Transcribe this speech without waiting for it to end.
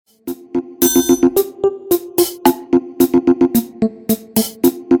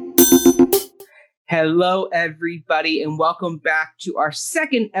Hello, everybody, and welcome back to our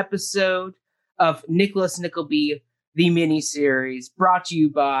second episode of Nickleby, the miniseries, brought to you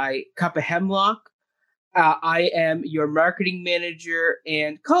by Cup of Hemlock. I am your marketing manager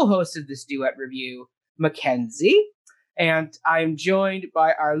and co-host of this duet review, Mackenzie, and I am joined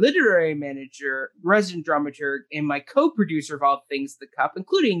by our literary manager, resident dramaturg, and my co-producer of all things The Cup,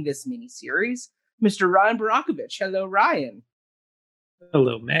 including this miniseries, Mr. Ryan Barakovich. Hello, Ryan.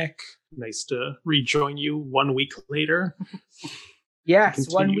 Hello, Mac. Nice to rejoin you 1 week later. Yes,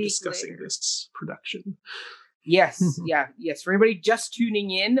 1 week discussing later. This production. Yes. For anybody just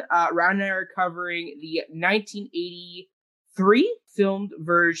tuning in, Ryan and I are covering the 1983 filmed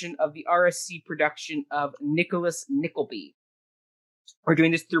version of the RSC production of Nickleby. We're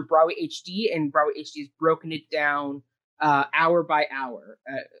doing this through Broadway HD, and Broadway HD has broken it down hour by hour.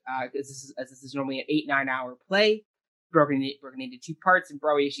 This is normally an 8-9 hour play. Broken into two parts, and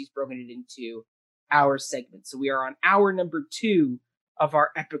Broadway HD's broken it into hour segments. So we are on hour number 2 of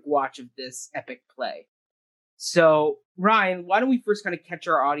our epic watch of this epic play. So, Ryan, why don't we first kind of catch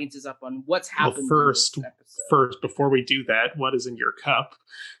our audiences up on what's happened in this episode? First, before we do that, what is in your cup?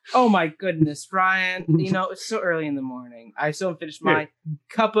 Oh my goodness, Ryan. It's so early in the morning. I still haven't finished my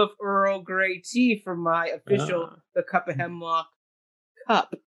cup of Earl Grey tea from my official The Cup of Hemlock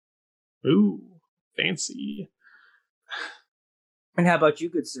cup. Ooh, fancy. And how about you,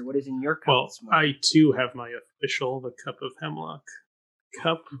 good sir? What is in your cup? Well, I too have my official The Cup of Hemlock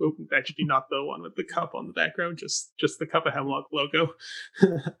cup. Actually, not the one with the cup on the background, just the Cup of Hemlock logo.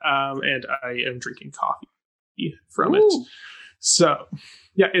 And I am drinking coffee from it. So,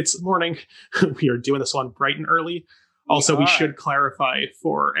 yeah, it's morning. We are doing this one bright and early. Also, we should clarify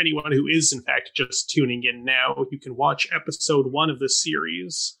for anyone who is, in fact, just tuning in now, you can watch episode 1 of this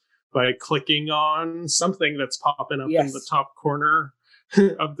series by clicking on something that's popping up in the top corner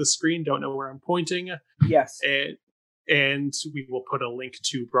of the screen. Don't know where I'm pointing. Yes. And we will put a link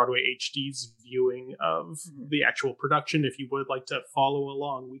to Broadway HD's viewing of the actual production if you would like to follow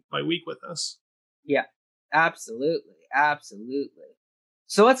along week by week with us. Yeah, absolutely.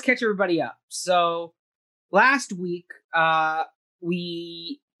 So let's catch everybody up. So last week,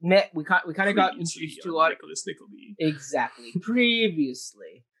 we kind of got introduced to a lot of Nickleby. Exactly.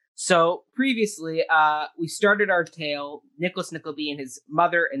 Previously, we started our tale. Nicholas Nickleby and his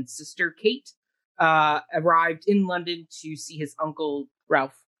mother and sister Kate arrived in London to see his uncle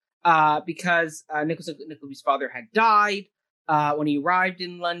Ralph because Nicholas Nickleby's father had died. When he arrived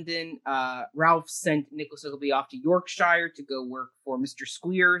in London, Ralph sent Nicholas Nickleby off to Yorkshire to go work for Mr.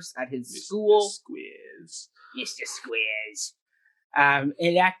 Squeers at his school. Mr. Squeers. And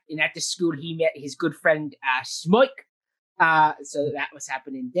at the school, he met his good friend Smike. So that was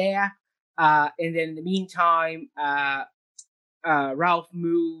happening there. And then in the meantime, Ralph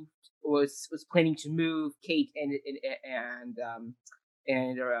was planning to move Kate and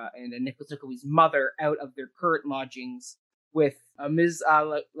Nicholas Nickleby's mother out of their current lodgings with Ms.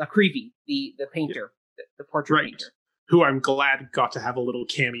 Nickleby, the painter, the portrait painter. Who I'm glad got to have a little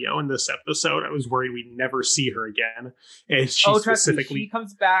cameo in this episode. I was worried we'd never see her again. And trust me, she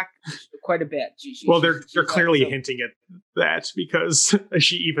comes back quite a bit. They're clearly hinting at that because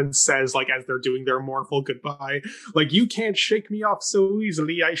she even says, like, as they're doing their mournful goodbye, like, you can't shake me off so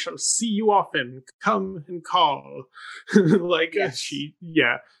easily. I shall see you often. Come and call. Because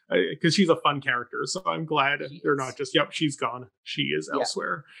she's a fun character. So I'm glad they're not just, she's gone. She is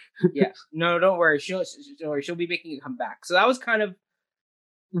elsewhere. No, don't worry. She'll be making a comeback. So that was kind of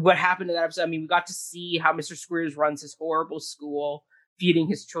what happened in that episode. I mean, we got to see how Mr. Squeers runs his horrible school, feeding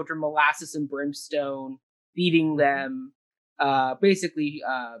his children molasses and brimstone, feeding them, basically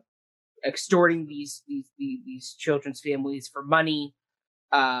extorting these children's families for money.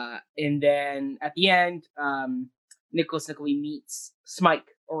 And then at the end, Nicholas Nickleby meets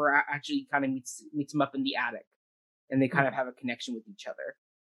Smike, or actually kind of meets him up in the attic, and they kind of have a connection with each other.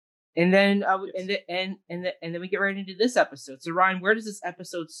 And then and then we get right into this episode. So Ryan, where does this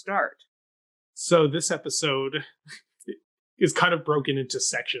episode start? So this episode is kind of broken into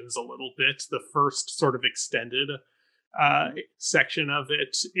sections a little bit. The first sort of extended section of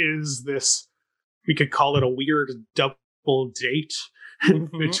it is this, we could call it a weird double date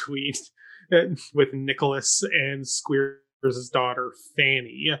between with Nicholas and Squeers' daughter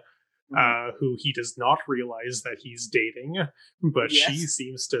Fanny. Who he does not realize that he's dating, but she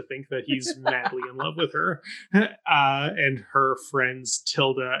seems to think that he's madly in love with her. And her friends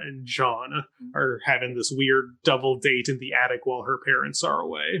Tilda and John are having this weird double date in the attic while her parents are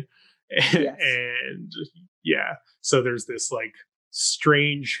away. And so there's this like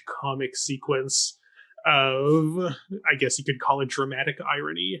strange comic sequence of, I guess you could call it dramatic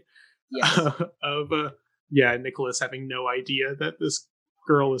irony, Yes. of Nicholas having no idea that this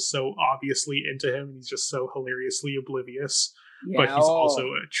girl is so obviously into him, and he's just so hilariously oblivious. Yeah. But he's also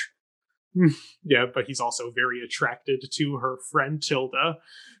but he's also very attracted to her friend Tilda,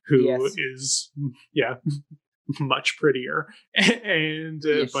 who is much prettier, and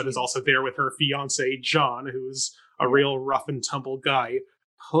but is also there with her fiance John, who's a real rough and tumble guy,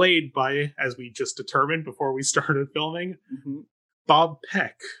 played by, as we just determined before we started filming, Bob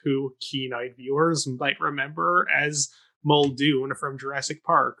Peck, who keen-eyed viewers might remember as Muldoon from Jurassic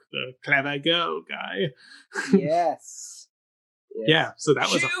Park, the Clavago guy. Yes. Yeah, so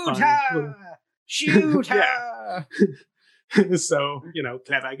that was a fun Shoot her! So,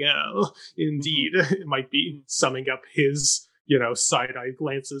 Clavago, indeed, it might be summing up his, side-eye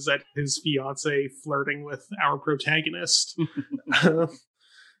glances at his fiance flirting with our protagonist.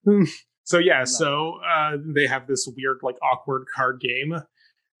 So they have this weird, awkward card game.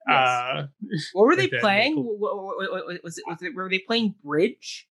 Yes. What were they playing? Were they playing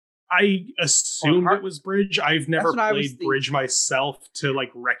bridge? I assumed it was bridge. I've never played bridge myself to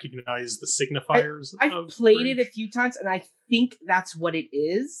recognize the signifiers. I've played it a few times, and I think that's what it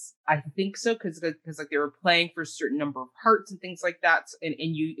is. I think so because they were playing for a certain number of hearts and things like that, and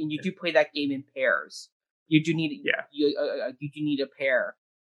you do play that game in pairs. You do need you do need a pair.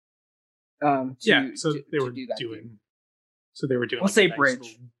 So they were doing. We'll say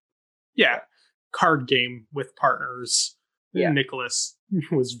bridge. Card game with partners. Nicholas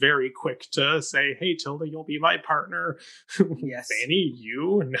was very quick to say, "Hey, Tilda, you'll be my partner." Yes. Fanny,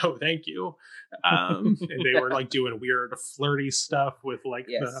 you? No, thank you. And they were doing weird flirty stuff with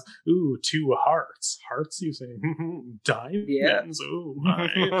the 2 hearts. Hearts, you say? Diamonds? Yeah. Ooh,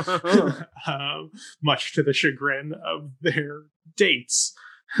 my. Much to the chagrin of their dates.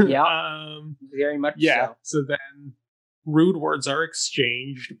 Yeah. Very much so. So then rude words are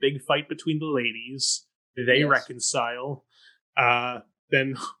exchanged. Big fight between the ladies. They reconcile.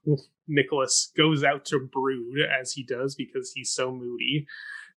 Then Nicholas goes out to brood, as he does because he's so moody.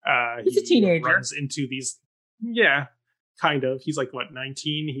 He's a teenager. Runs into these, kind of. He's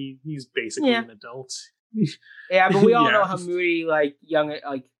 19. He's basically an adult. Yeah, but we all know how moody young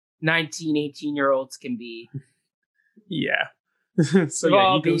 19, 18-year-olds can be. Yeah. So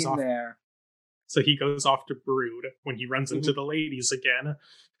he goes off there. So he goes off to brood when he runs into the ladies again.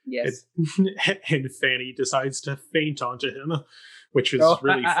 Yes. And Fanny decides to faint onto him, which is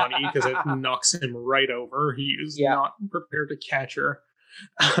really funny because it knocks him right over. He is not prepared to catch her.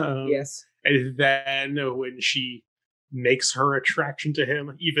 Yes. And then when she makes her attraction to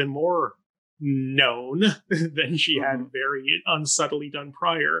him even more known than she had very unsubtly done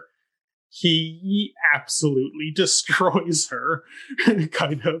prior, he absolutely destroys her,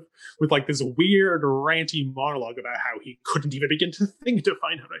 kind of, with this weird ranty monologue about how he couldn't even begin to think to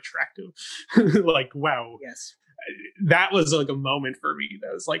find her attractive. Wow. Yes. That was a moment for me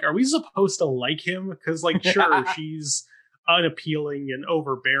that was are we supposed to like him? Because sure, she's unappealing and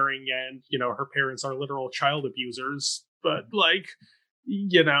overbearing and, her parents are literal child abusers, but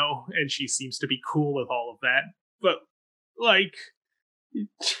and she seems to be cool with all of that. But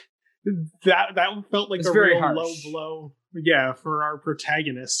that felt like a real harsh. low blow, for our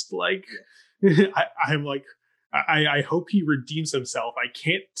protagonist. I hope he redeems himself. I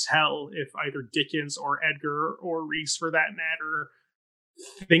can't tell if either Dickens or Edgar or Reese, for that matter,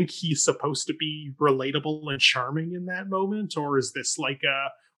 think he's supposed to be relatable and charming in that moment, or is this a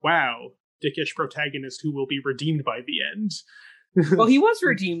wow, dickish protagonist who will be redeemed by the end? Well, he was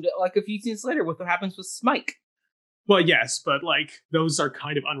redeemed a few scenes later with what happens with Smike. Well, yes, but those are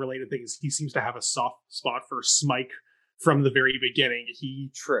kind of unrelated things. He seems to have a soft spot for Smike from the very beginning.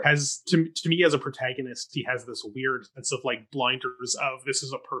 He has, to me as a protagonist, he has this weird sense of blinders of, this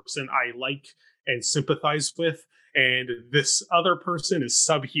is a person I like and sympathize with, and this other person is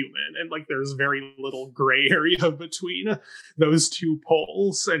subhuman, and there's very little gray area between those two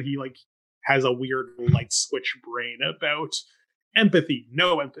poles, and he has a weird light switch brain about empathy,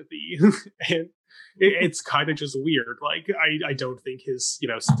 no empathy. And it's kind of just weird. I don't think his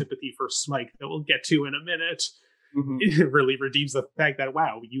sympathy for Smike, that we'll get to in a minute, it really redeems the fact that,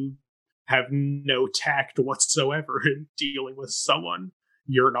 wow, you have no tact whatsoever in dealing with someone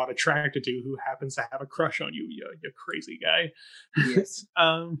you're not attracted to who happens to have a crush on you, you crazy guy. Yes.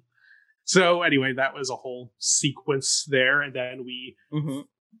 So anyway, that was a whole sequence there, and then we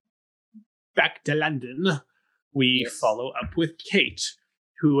back to London. We follow up with Kate,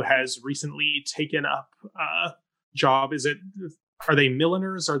 who has recently taken up a job. Are they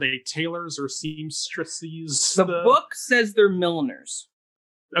milliners? Are they tailors or seamstresses? The book says they're milliners.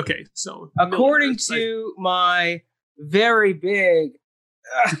 Okay, so according to my very big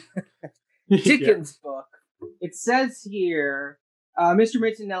Dickens book. It says here, Mr.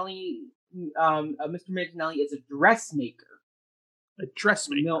 Mantinelli is a dressmaker. A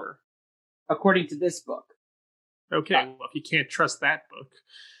dressmaker. According to this book. Okay, well, if you can't trust that book.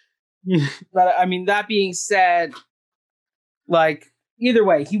 But I mean, that being said, like, either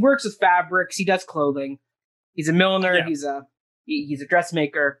way, he works with fabrics. He does clothing. He's a milliner. Yeah. He's a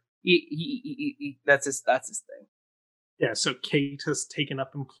dressmaker. That's his thing. Yeah. So Kate has taken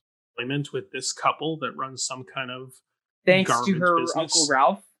up employment with this couple that runs some kind of thanks to her business. Uncle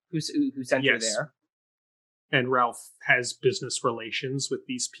Ralph, who sent her there. And Ralph has business relations with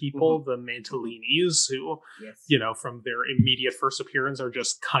these people, the Mantelinis, who, from their immediate first appearance are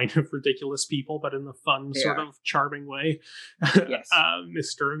just kind of ridiculous people, but in the fun, sort of charming way. Yes.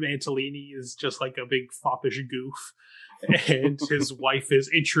 Mr. Mantelini is just like a big foppish goof. And his wife is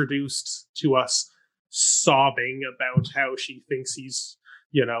introduced to us sobbing about how she thinks he's,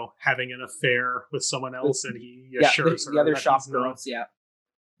 having an affair with someone else, and he assures her the other that shop he's girls, not.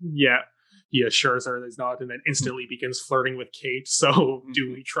 Yeah. He assures her that he's not, and then instantly begins flirting with Kate. So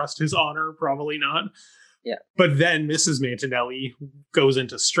do we trust his honor? Probably not. Yeah. But then Mrs. Mantinelli goes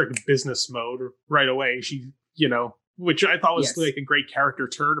into strict business mode right away. She, which I thought was like a great character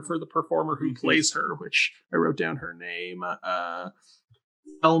turn for the performer who plays her, which I wrote down her name,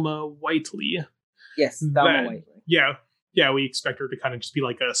 Thelma Whiteley. Yes, Thelma Whiteley. Yeah. Yeah, we expect her to kind of just be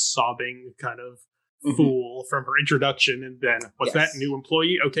like a sobbing kind of fool from her introduction, and then what's that new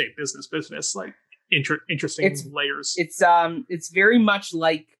employee? Okay, business, like interesting layers. It's very much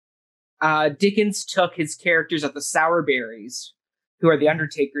like Dickens took his characters of the Sourberries, who are the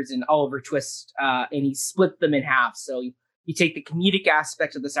Undertakers in Oliver Twist, and he split them in half. So you take the comedic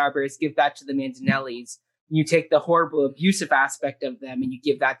aspect of the Sourberries, give that to the Mantinellis. You take the horrible abusive aspect of them, and you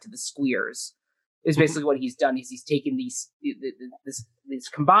give that to the Squeers. Is basically what he's done. Is he's taken this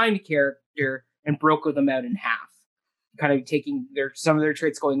combined character and broke them out in half, kind of taking some of their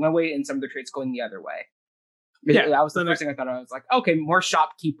traits going one way and some of their traits going the other way. Yeah, that was the first thing I thought of. I was like, okay, more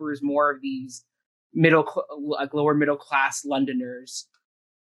shopkeepers, more of these lower middle class Londoners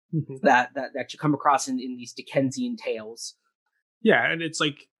that you come across in these Dickensian tales. Yeah, and it's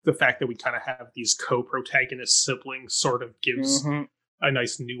like the fact that we kind of have these co-protagonist siblings sort of gives a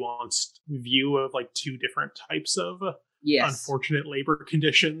nice nuanced view of like two different types of unfortunate labor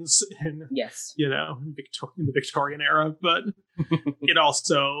conditions in in the Victorian era, but it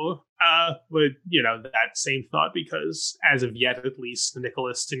also would that same thought, because as of yet at least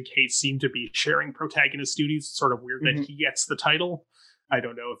Nicholas and Kate seem to be sharing protagonist duties. It's sort of weird that he gets the title. I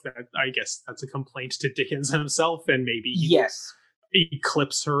don't know if I guess that's a complaint to Dickens himself, and maybe he will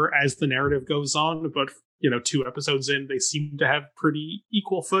eclipse her as the narrative goes on, but 2 episodes in, they seem to have pretty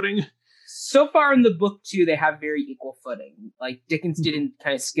equal footing. So far in the book, too, they have very equal footing. Like, Dickens didn't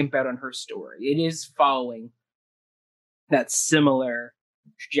kind of skimp out on her story. It is following that similar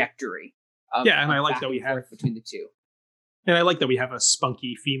trajectory. And I like that we have between the two. And I like that we have a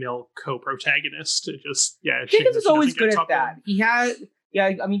spunky female co-protagonist. Dickens is always good at that. He had,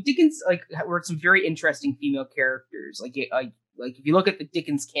 Dickens wrote some very interesting female characters. Like if you look at the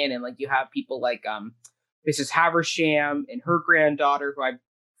Dickens canon, like you have people like Mrs. Haversham and her granddaughter, who for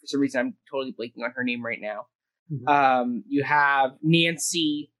some reason I'm totally blanking on her name right now. You have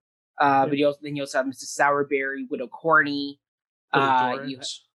Nancy, but you also have Mrs. Sourberry, Widow Corney. Dorrit.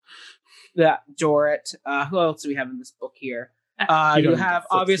 Who else do we have in this book here? You have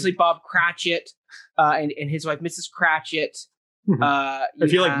obviously Bob Cratchit and his wife, Mrs. Cratchit. I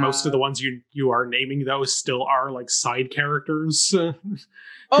feel like most of the ones you are naming, though, still are like side characters. And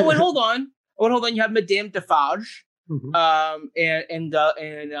hold on. You have Madame Defarge, and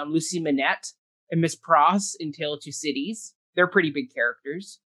Lucy Manette and Miss Pross in Tale of Two Cities. They're pretty big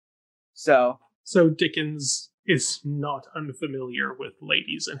characters. So Dickens is not unfamiliar with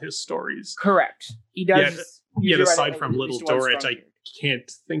ladies in his stories. Correct. He does. Yet aside from Little Dorrit, I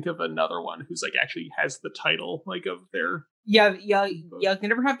can't think of another one who's like actually has the title like of their. Yeah. They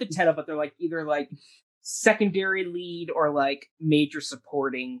never have the title, but they're like either like secondary lead or like major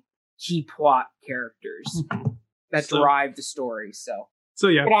supporting key plot characters that drive the story. So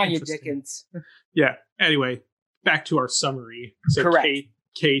yeah, good on you, Dickens. Yeah. Anyway, back to our summary. So correct.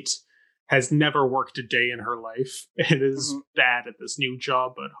 Kate has never worked a day in her life and is bad at this new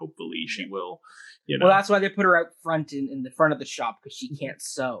job, but hopefully she will. Well, that's why they put her out front in the front of the shop, because she can't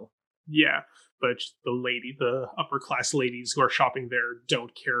sew. Yeah, but the upper class ladies who are shopping there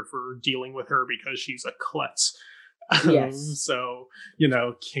don't care for dealing with her because she's a klutz. Yes. So,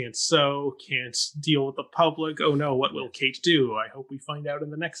 can't sew, can't deal with the public. Oh no, what will Kate do? I hope we find out in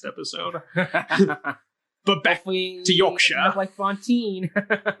the next episode. But back Hopefully to Yorkshire. Not like Fontaine.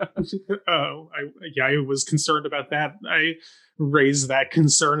 I was concerned about that. I raised that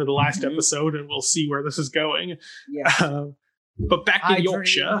concern in the last episode, and we'll see where this is going. Yes. But back in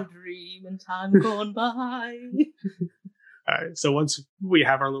Yorkshire. Dream in time gone by. So once we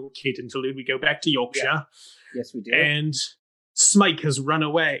have our little Kate interlude, we go back to Yorkshire. Yeah. Yes, we do. And Smike has run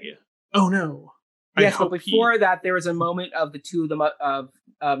away. Oh no. Yes, but before that, there was a moment of the two of them of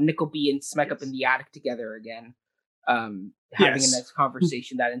Nickleby and Smike up in the attic together again, having a nice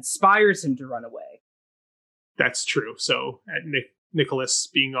conversation that inspires him to run away. That's true. So Nicholas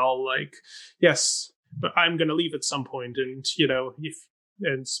being all like, "Yes, but I'm going to leave at some point," and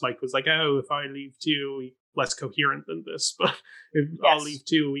and Smike was like, "Oh, if I leave too," less coherent than this, but if I'll leave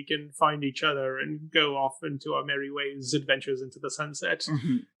too, we can find each other and go off into our merry ways, adventures into the sunset,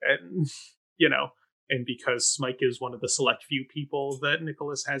 and And because Smike is one of the select few people that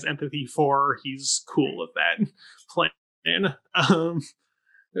Nicholas has empathy for, he's cool with that plan.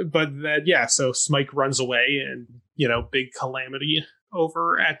 But then, so Smike runs away and, big calamity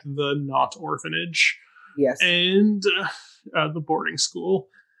over at the Not Orphanage. Yes. And the boarding school.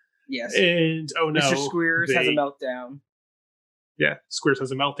 Yes. And, oh no. Mr. Squeers has a meltdown. Yeah, Squeers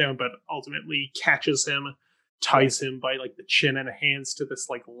has a meltdown, but ultimately catches him, ties him by the chin and hands to this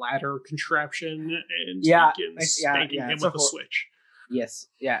ladder contraption, and begins spanking him with a switch. Yes,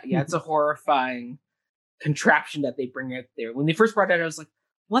 it's a horrifying contraption that they bring out there. When they first brought it out, I was like,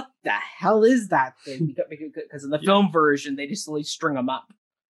 "What the hell is that thing?" Because in the film version, they just really string them up.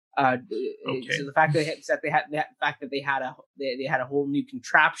 So the fact that they had a whole new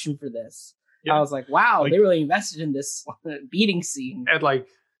contraption for this, I was like, "Wow, they really invested in this beating scene."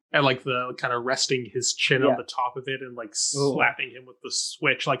 And the kind of resting his chin on the top of it and slapping him with the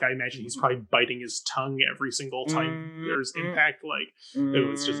switch. I imagine he's probably biting his tongue every single time there's impact. It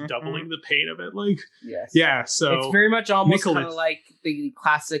was just doubling the pain of it. So it's very much almost kind of like the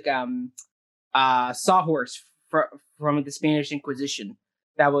classic sawhorse from the Spanish Inquisition.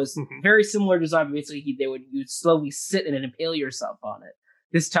 That was very similar design. But basically, you'd slowly sit and impale yourself on it.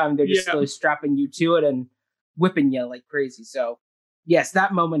 This time they're just slowly strapping you to it and whipping you like crazy. So. Yes,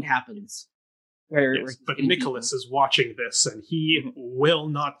 that moment happens. Where but Nicholas is watching this, and he will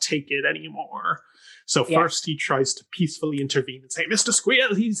not take it anymore. So first he tries to peacefully intervene and say, "Mr.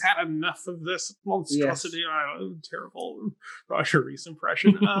 Squeers, he's had enough of this monstrosity." Terrible Roger Reese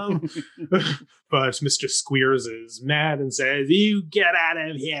impression. But Mr. Squeers is mad and says, "You get out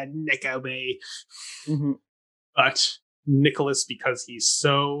of here, Nickleby." But Nicholas, because he's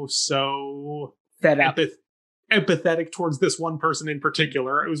so fed up. Empathetic towards this one person in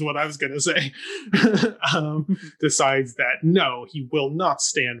particular, it was what I was going to say, decides that no, he will not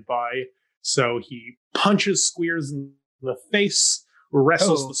stand by. So he punches Squeers in the face,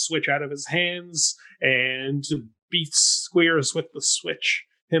 wrestles the switch out of his hands, and beats Squeers with the switch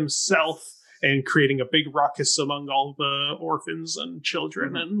himself, and creating a big ruckus among all the orphans and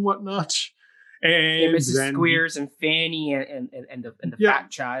children and whatnot. And Mrs. Squeers and Fanny and the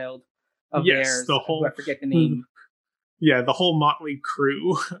fat child. Theirs, the whole, I forget the name. The whole motley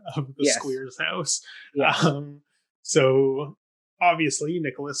crew of the Squeers house. So obviously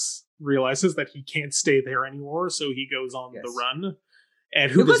Nicholas realizes that he can't stay there anymore, so he goes on the run.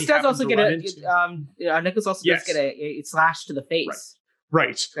 And who Nicholas does also get Nicholas also does get a slash to the face.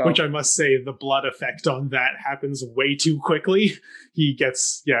 Right. So. Which I must say, the blood effect on that happens way too quickly. He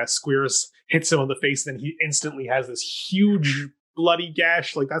gets, Squeers hits him on the face, then he instantly has this huge bloody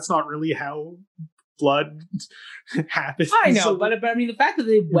gash. That's not really how blood happens. I know, but I mean, the fact that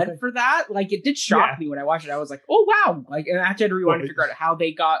they went for that, it did shock me when I watched it. I was like, "Oh wow!" And I actually had to rewind to figure out how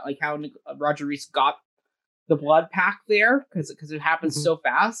they got, how Roger Reese got the blood pack there, because it happened so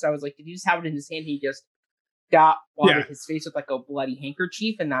fast. I was like, did he just have it in his hand? He just got his face with a bloody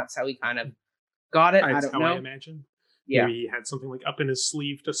handkerchief, and that's how he kind of got it. I don't know. I imagine. Yeah, maybe he had something up in his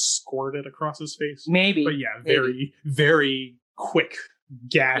sleeve to squirt it across his face. Maybe, but very, very quick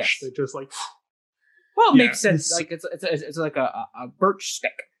gash that just it makes sense. It's like a birch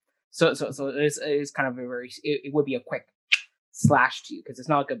stick, so it's kind of a very it would be a quick slash to you, because it's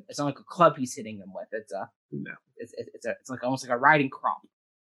not like a club he's hitting them with. It's almost like a riding crop.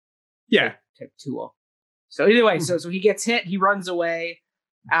 Type tool. So either way, so he gets hit. He runs away.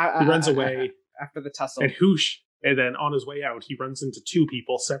 He runs away after the tussle. And then on his way out, he runs into two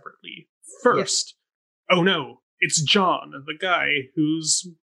people separately. First, oh no, it's John, the guy whose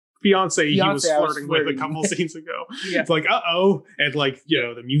fiance he was flirting with a couple scenes ago. It's like, uh-oh. And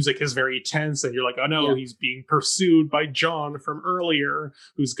the music is very tense, and you're like, oh no, he's being pursued by John from earlier,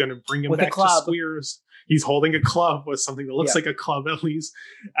 who's going to bring him back to Squeers. he's holding a club with something that looks like a club at least.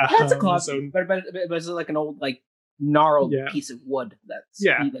 That's a club, but it's like an old like gnarled piece of wood that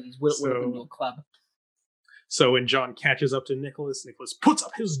he's whittled into a club. So when John catches up to Nicholas puts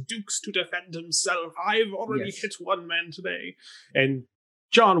up his dukes to defend himself. I've already hit one man today. And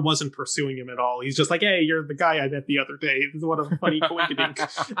John wasn't pursuing him at all. He's just like, hey, you're the guy I met the other day. What a funny coincidence.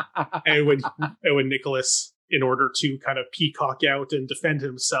 and when Nicholas, in order to kind of peacock out and defend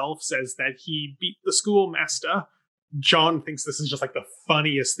himself, says that he beat the schoolmaster, John thinks this is just like the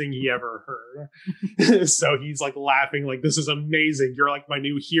funniest thing he ever heard. So he's like laughing, like, this is amazing. You're like my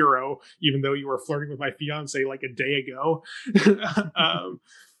new hero, even though you were flirting with my fiance like a day ago.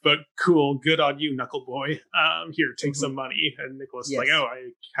 But cool, good on you, Knuckle Boy. Here, take some money. And Nicholas is like, oh, I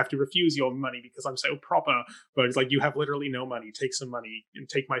have to refuse your money because I'm so proper. But it's like, you have literally no money. Take some money and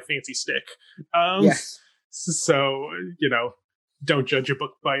take my fancy stick. So, don't judge a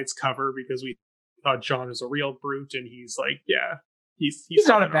book by its cover, because we thought John is a real brute, and he's like, he's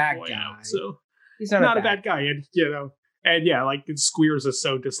not a bad guy. Out, so he's not a bad guy, and like Squeers is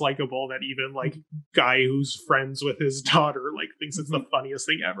so dislikable that even like guy who's friends with his daughter like thinks it's the funniest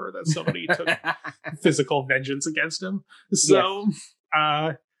thing ever that somebody took physical vengeance against him. So,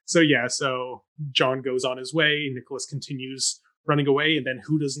 so John goes on his way. Nicholas continues running away, and then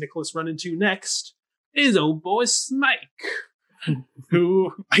who does Nicholas run into next? Is old boy Smike,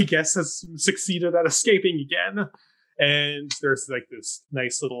 who I guess has succeeded at escaping again. And there's like this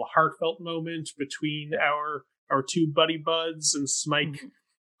nice little heartfelt moment between our two buddy buds, and Smike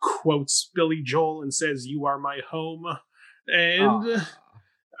quotes Billy Joel and says, "You are my home." And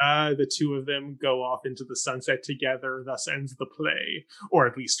the two of them go off into the sunset together. Thus ends the play, or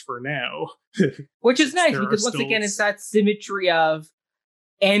at least for now. Which is nice, because once again, it's that symmetry of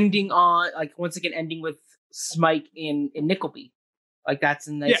ending with Smike in Nickleby. Like, that's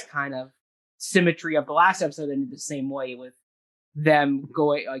a nice kind of symmetry of the last episode ended the same way, with them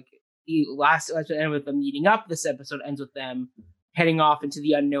going, like, last episode ended with them meeting up. This episode ends with them heading off into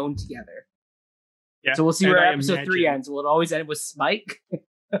the unknown together. Yeah. So we'll see where episode 3 ends. Will it always end with Smike?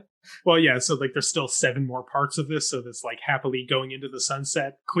 Well, yeah, so like there's still 7 more parts of this, so this like happily going into the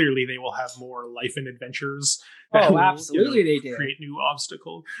sunset. Clearly they will have more life and adventures. Oh, absolutely they do. Create new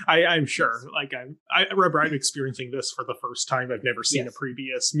obstacles. I'm sure. Like I remember I'm experiencing this for the first time. I've never seen a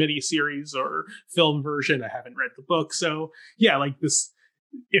previous miniseries or film version. I haven't read the book. So yeah, like this,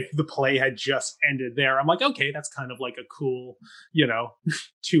 if the play had just ended there, I'm like, okay, that's kind of like a cool,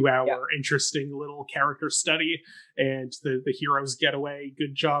 2-hour interesting little character study, and the heroes get away.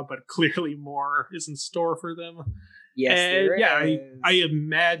 Good job, but clearly more is in store for them. Yes, and I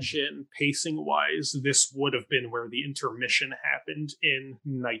imagine pacing wise, this would have been where the intermission happened in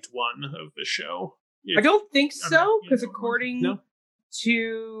night 1 of the show. I don't think so, because according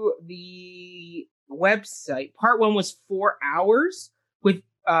to the website, part 1 was 4 hours. With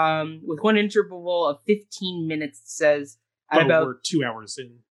one interval of 15 minutes, it says we're 2 hours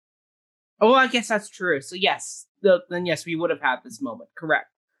in. Oh, I guess that's true. So yes, then yes, we would have had this moment. Correct.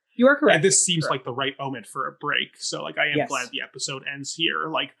 You are correct. And this seems like the right moment for a break. So like, I am glad the episode ends here.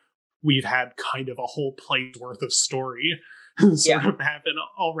 Like, we've had kind of a whole play's worth of story sort of happen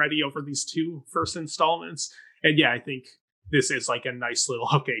already over these 2 first installments. And yeah, I think this is like a nice little,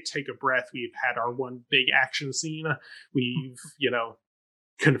 okay, take a breath. We've had our one big action scene. We've,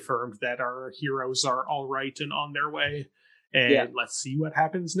 confirmed that our heroes are all right and on their way. And let's see what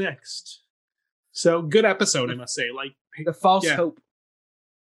happens next. So good episode, I must say. Like the false hope.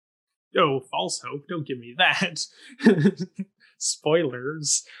 Oh, false hope. Don't give me that.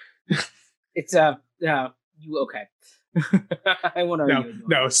 Spoilers. It's you okay. I won't argue.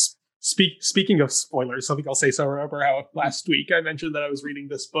 No. Speaking of spoilers, something I'll say. So remember how last week I mentioned that I was reading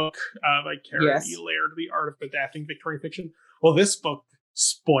this book by Karen E. Laird, The Art of Adapting Victorian Fiction. Well, this book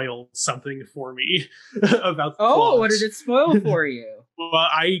spoiled something for me about the plot. What did it spoil for you? Well,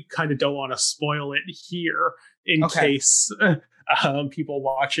 I kind of don't want to spoil it here in case people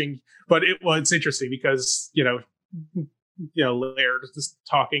watching. But it's interesting because, Laird is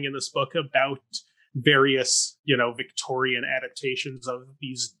talking in this book about various, Victorian adaptations of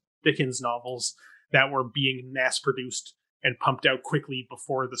these Dickens novels that were being mass produced and pumped out quickly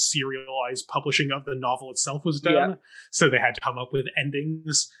before the serialized publishing of the novel itself was done. Yeah. So they had to come up with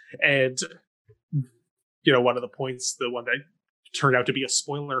endings. And, one of the points, the one that turned out to be a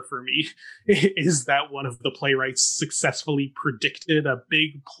spoiler for me, is that one of the playwrights successfully predicted a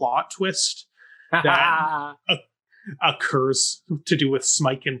big plot twist that occurs to do with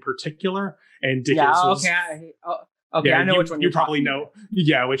Smike in particular. And Dickens was... I know which one you probably know.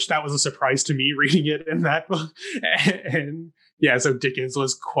 Yeah, which that was a surprise to me reading it in that book. And Yeah, so Dickens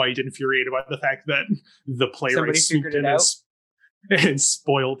was quite infuriated by the fact that the playwright swooped in and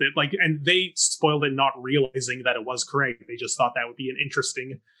spoiled it. Like, and they spoiled it not realizing that it was correct. They just thought that would be an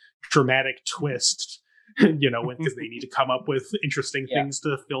interesting dramatic twist, because they need to come up with interesting things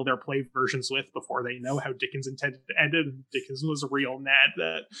to fill their play versions with before they know how Dickens intended to end it. And Dickens was real mad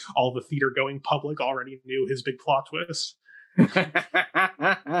that all the theater going public already knew his big plot twist.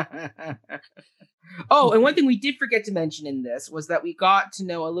 Oh, and one thing we did forget to mention in this was that we got to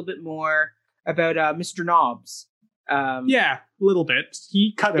know a little bit more about Mr. Knobs. Yeah, a little bit.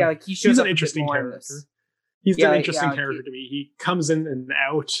 He he's an interesting character. He's an interesting character to me. He comes in and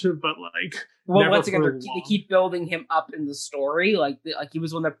out, but once again, they keep building him up in the story. Like he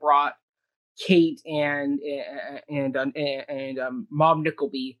was one that brought Kate and Mom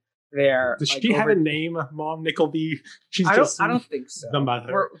Nickleby there. Does she have a name, Mom Nickleby? I don't think so. The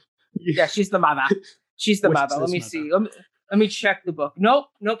mother. She's the mother. She's the mother. Let me see. Let me check the book. Nope.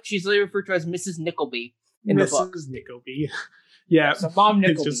 She's referred to as Mrs. Nickleby in the book. Mrs. Nickleby. Yeah, so Mom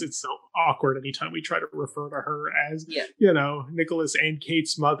Nickleby. It's so awkward anytime we try to refer to her as, Nicholas and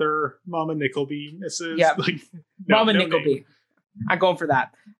Kate's mother, Mama Nickleby, Mrs. Yeah, Mama Nickleby. Name. I'm going for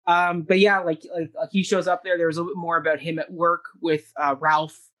that. But yeah, like he shows up there. There's a little bit more about him at work with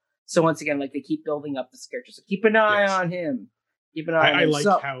Ralph. So once again, they keep building up this character. So keep an eye on him. Keep an eye on him. I like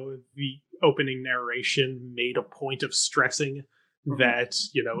how the opening narration made a point of stressing that,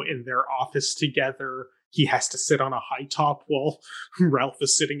 in their office together, he has to sit on a high top while Ralph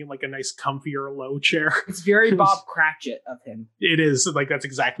is sitting in a nice comfy or low chair. It's very Bob Cratchit of him. It is. That's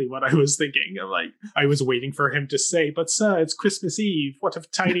exactly what I was thinking. I was waiting for him to say, but sir, it's Christmas Eve. What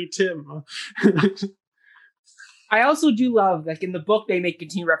of Tiny Tim? I also do love, in the book, they make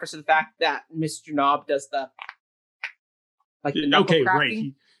continued reference to the fact that Mr. Knob does the knuckle cracking.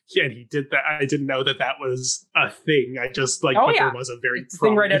 Right. He did that. I didn't know that was a thing. I just there was a very it's a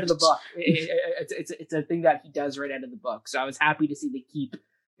thing right out of the book. It's a thing that he does right out of the book. So I was happy to see they keep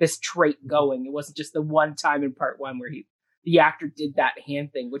this trait going. It wasn't just the one time in part one where the actor did that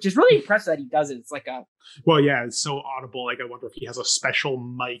hand thing, which is really impressive that he does it. It's it's so audible. I wonder if he has a special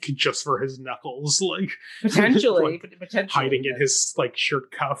mic just for his knuckles, potentially hiding in his shirt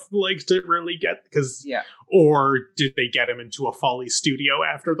cuff, to really get or did they get him into a Foley studio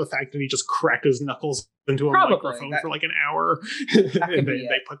after the fact and he just cracked his knuckles into a microphone for an hour and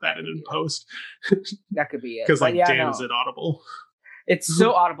they put that in post? That could be it. Because damn, is it audible? It's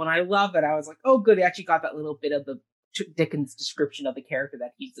so audible, and I love it. I was like, oh, good, they actually got that little bit of the Dickens' description of the character,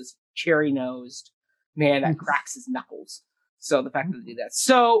 that he's this cherry-nosed man that cracks his knuckles. So the fact that they do that.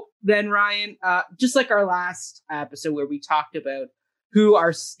 So then, Ryan, just like our last episode where we talked about who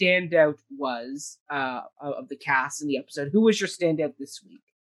our standout was of the cast in the episode, who was your standout this week?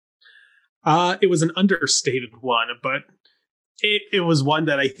 It was an understated one, but it was one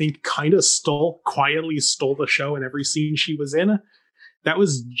that I think kind of quietly stole the show in every scene she was in. That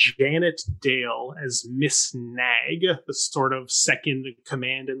was Janet Dale as Miss Nag, the sort of second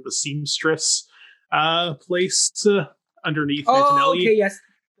command in the seamstress place underneath Antonelli. Okay, yes.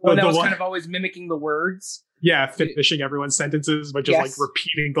 One that was kind of always mimicking the words. Yeah, finishing everyone's sentences, but just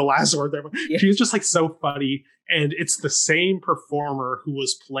repeating the last word there. Yeah. She was just so funny. And it's the same performer who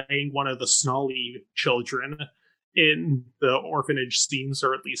was playing one of the Snolly children in the orphanage scenes,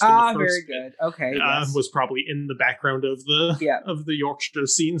 or at least in the first. Very good. Okay. Was probably in the background of the Yorkshire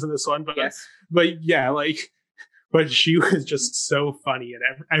scenes in this one, but but she was just so funny, and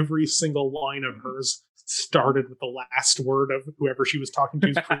every single line of hers started with the last word of whoever she was talking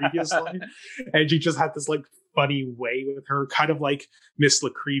to's previously, and she just had this funny way with her, kind of like Miss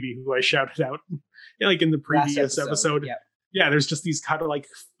Nickleby, who I shouted out in the previous episode. Yeah, there's just these kind of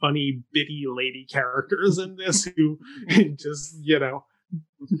funny bitty lady characters in this who just,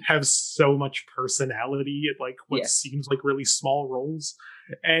 have so much personality at what seems like really small roles.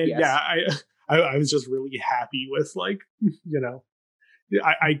 And I was just really happy with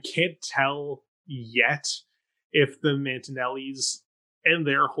I can't tell yet if the Mantinellis and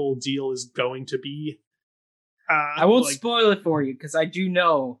their whole deal is going to be I won't spoil it for you because I do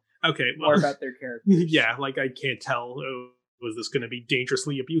know more about their characters. Yeah, I can't tell. Was this going to be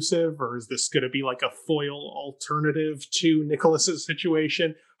dangerously abusive, or is this going to be a foil alternative to Nicholas's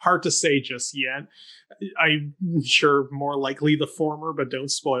situation? Hard to say just yet. I'm sure more likely the former, but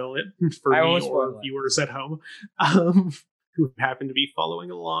don't spoil it for me or viewers at home who happen to be following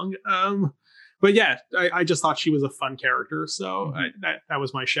along. But yeah, I just thought she was a fun character, so that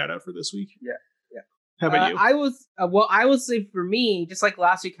was my shout out for this week. Yeah. How about you? I will say for me, just like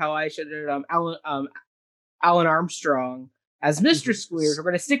last week, how I shouted Alan Armstrong as Mr. Squeers. We're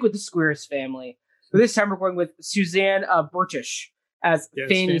going to stick with the Squeers family. But this time we're going with Suzanne Burtish as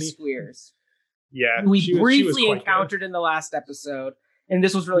Fanny Squeers. Yeah, we briefly encountered in the last episode, and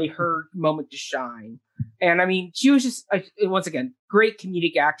this was really her moment to shine. And I mean, she was just once again great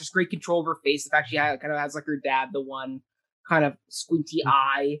comedic actress, great control of her face. The fact she kind of has like her dad, the one kind of squinty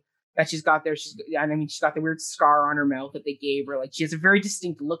eye that she's got there. She's got the weird scar on her mouth that they gave her. Like she has a very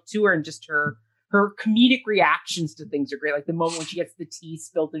distinct look to her, and just her comedic reactions to things are great. Like the moment when she gets the tea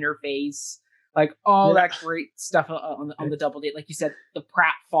spilled in her face, like all that great stuff on the double date. Like you said, the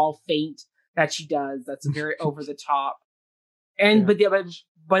pratfall feint that she does, that's very over the top. And but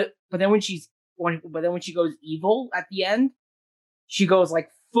then when she goes evil at the end, she goes like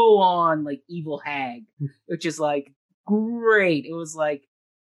full on like evil hag, which is like great. It was like,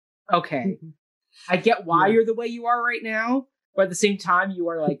 okay, I get why you're the way you are right now, but at the same time you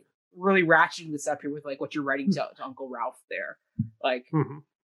are like really ratcheting this up here with like what you're writing to Uncle Ralph there, like.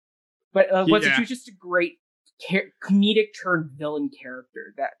 But she's just a great comedic turned villain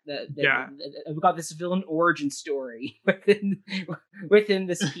character. We've got this villain origin story within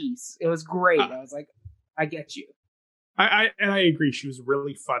this piece. It was great. I was like, I get you. I agree. She was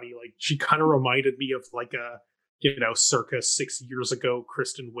really funny. Like she kind of reminded me of like a circa 6 years ago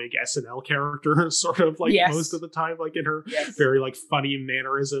Kristen Wiig SNL character, sort of like most of the time, like in her very like funny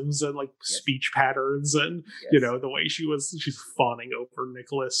mannerisms and like speech patterns, and the way she's fawning over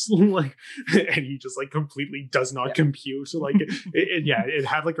Nicholas, like, and he just like completely does not compute. Like it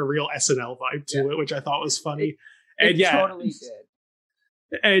had like a real SNL vibe to it, which I thought was funny. It totally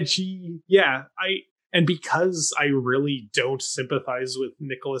did. And because I really don't sympathize with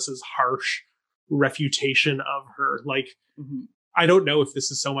Nicholas's harsh refutation of her, like I don't know if this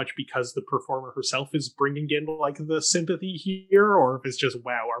is so much because the performer herself is bringing in like the sympathy here, or if it's just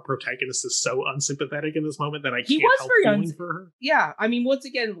our protagonist is so unsympathetic in this moment that I can't help feeling for her. Yeah, I mean, once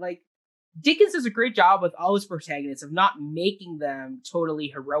again, like Dickens does a great job with all his protagonists of not making them totally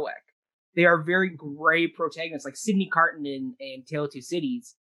heroic. They are very gray protagonists, like Sidney Carton in Tale of Two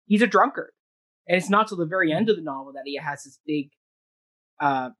Cities. He's a drunkard, and it's not till the very end of the novel that he has this big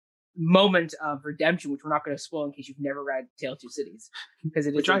moment of redemption, which we're not going to spoil in case you've never read Tale of Two Cities, because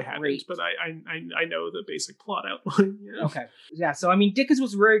it is I haven't, but I know the basic plot outline. Okay, so I mean, Dickens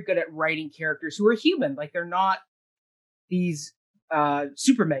was very good at writing characters who are human. Like they're not these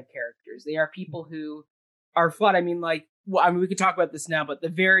Superman characters. They are people who are flawed. I mean, we could talk about this now, but the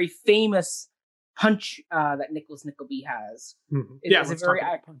very famous punch that Nicholas Nickleby has is a very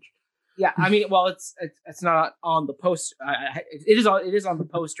punch. Yeah, I mean, well, it's not on the poster. It is on the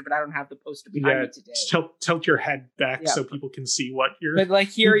poster, but I don't have the poster behind me today. Tilt your head back so people can see what you're. But like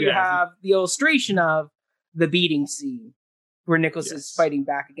here, you have the illustration of the beating scene where Nicholas is fighting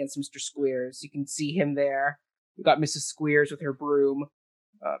back against Mr. Squeers. You can see him there. You got Mrs. Squeers with her broom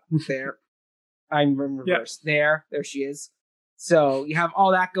there. I'm in reverse. There she is. So you have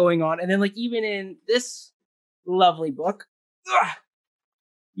all that going on, and then like even in this lovely book.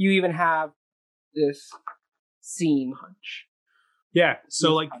 You even have this scene punch. Yeah,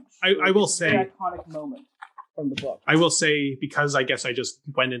 so like I will say, an iconic moment from the book. I will say, because I guess I just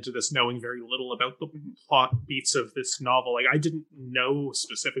went into this knowing very little about the plot beats of this novel. Like I didn't know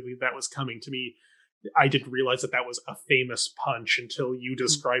specifically that was coming to me. I didn't realize that was a famous punch until you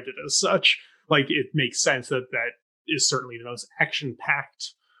described it as such. Like it makes sense that is certainly the most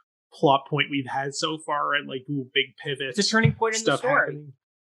action-packed plot point we've had so far, and like big pivot. It's a turning point in the story. Happening.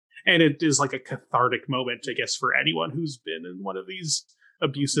 And it is like a cathartic moment, I guess, for anyone who's been in one of these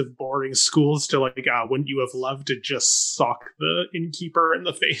abusive boarding schools to like, wouldn't you have loved to just sock the innkeeper in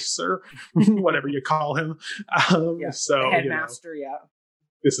the face or whatever you call him? So the headmaster,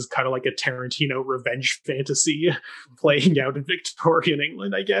 this is kind of like a Tarantino revenge fantasy playing out in Victorian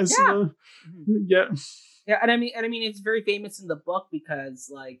England, I guess. Yeah, and I mean, it's very famous in the book because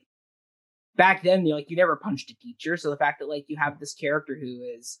like back then, you never punched a teacher, so the fact that like you have this character who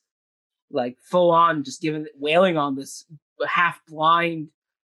is like full on just wailing on this half blind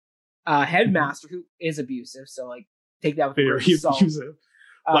headmaster who is abusive. So like take that with very abusive.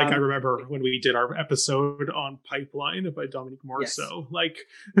 Like I remember when we did our episode on Pipeline by Dominique Morceau, like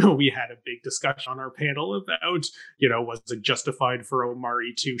we had a big discussion on our panel about, was it justified for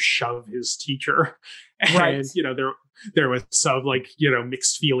Omari to shove his teacher? And, there was some like,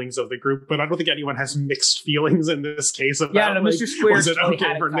 mixed feelings of the group, but I don't think anyone has mixed feelings in this case. About, Mr. Squares totally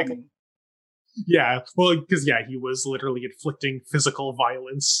had it coming. Yeah, well, because he was literally inflicting physical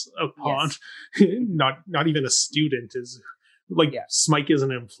violence upon not even a student. Is like Smike is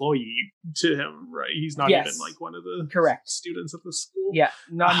an employee to him, right? He's not even like one of the students of the school. Yeah,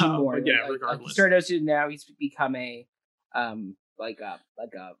 not anymore. But regardless, he started out now. He's become a like a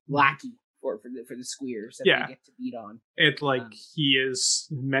lackey for the squeers that Yeah. they get to beat on. It he is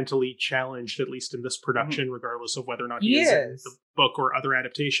mentally challenged, at least in this production, regardless of whether or not he is in the book or other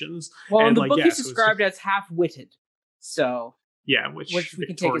adaptations. Well, and in the book, he's described as half-witted. So which we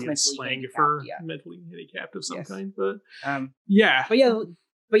can take as mentally slang for mentally handicapped of some kind. But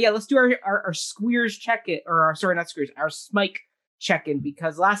but let's do our squeers check-in, or our, sorry, not squeers, our Smike check-in,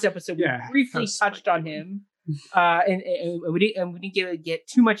 because last episode we briefly touched on him. And we didn't get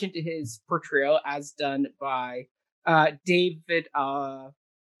too much into his portrayal, as done by David Thurfall.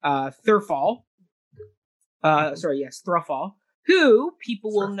 Thruffall, who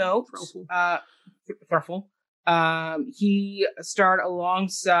people will know. Thruffall. He starred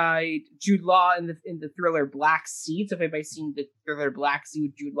alongside Jude Law in the thriller Black Seed. So if anybody's seen the thriller Black Seed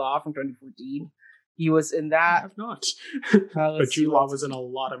with Jude Law from 2014, he was in that. I have not. But Jude Law was in a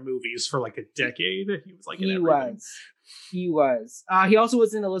lot of movies for like a decade. He was in everything. He was. He also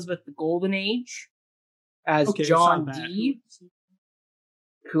was in Elizabeth the Golden Age as John Dee,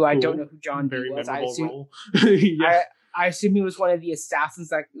 who I don't know who John Dee was. I assume, I assume he was one of the assassins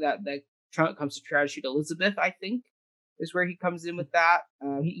that comes to try to shoot Elizabeth, I think, is where he comes in with that.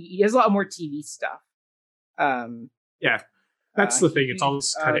 He has a lot more TV stuff. That's the thing. It's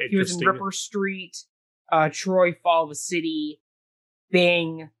always kind of interesting. He was in Ripper Street, Troy, Fall of a City,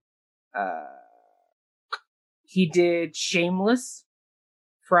 Bing. He did Shameless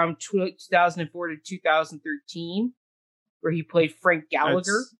from 2004 to 2013, where he played Frank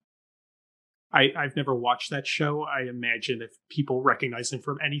Gallagher. I've never watched that show. I imagine if people recognize him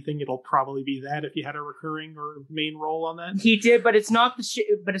from anything, it'll probably be that. If he had a recurring or main role on that, he did. But it's not the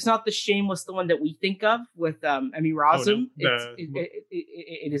Shameless, the one that we think of with Emmy Rossum.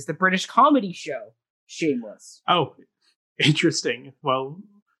 It is the British comedy show Shameless. Oh, interesting. Well,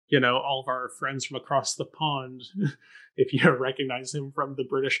 all of our friends from across the pond, if you recognize him from the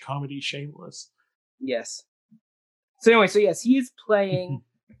British comedy Shameless. Yes. So anyway, yes, he is playing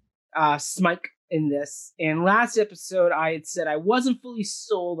Smike in this. And last episode, I had said I wasn't fully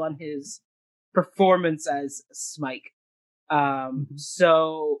sold on his performance as Smike.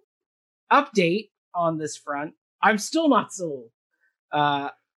 So, update on this front. I'm still not sold.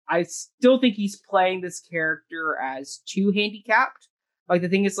 I still think he's playing this character as too handicapped. Like, the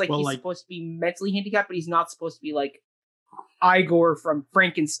thing is, he's supposed to be mentally handicapped, but he's not supposed to be like Igor from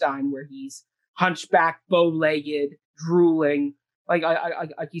Frankenstein, where he's hunchback, bow-legged, drooling.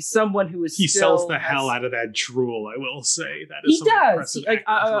 He's someone who is. He sells the hell out of that drool. I will say that is.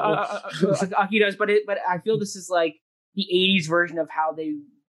 He does, but I feel this is like the '80s version of how they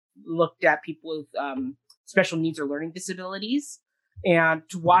looked at people with special needs or learning disabilities. And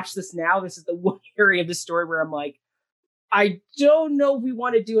to watch this now, this is the one area of the story where I'm like, I don't know if we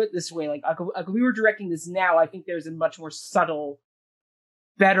want to do it this way. Like, if we were directing this now, I think there's a much more subtle,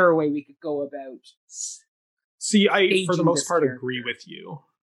 better way we could go about. See, I, for the most part, agree with you.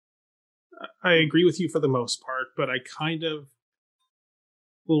 I agree with you for the most part, but I kind of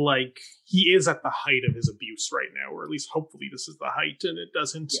he is at the height of his abuse right now, or at least hopefully this is the height, and it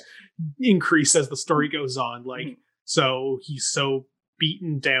doesn't increase as the story goes on. So he's so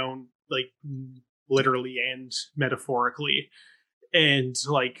beaten down, literally and metaphorically, and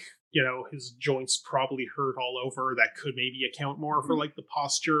his joints probably hurt all over. That could maybe account more for the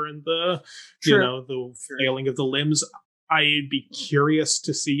posture and the the failing of the limbs. I'd be curious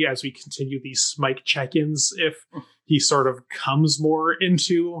to see, as we continue these Smike check-ins, if he sort of comes more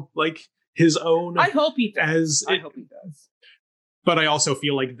into his own. I hope he does. I hope he does. But I also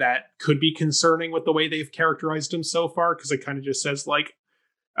feel like that could be concerning with the way they've characterized him so far, because it kind of just says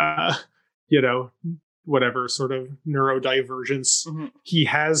whatever sort of neurodivergence he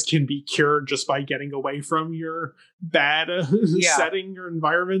has can be cured just by getting away from your bad setting or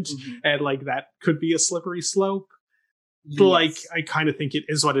environment. And that could be a slippery slope. But I kind of think it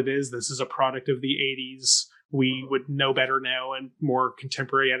is what it is. This is a product of the 80s. We would know better now, and more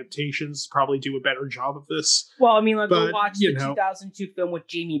contemporary adaptations probably do a better job of this. Well, I mean, go watch the 2002 film with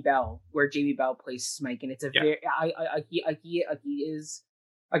Jamie Bell, where Jamie Bell plays Smike, and it's a very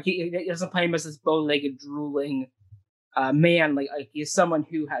he doesn't play him as this bow-legged, drooling man. He is someone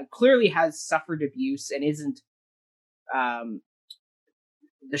who clearly has suffered abuse and isn't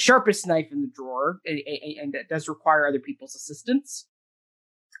the sharpest knife in the drawer, and that does require other people's assistance.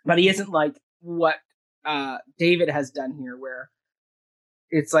 But he isn't like what David has done here, where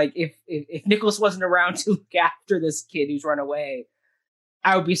it's like if Nicholas wasn't around to look after this kid who's run away,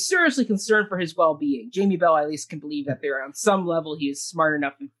 I would be seriously concerned for his well-being. Jamie Bell at least can believe that there, on some level, he is smart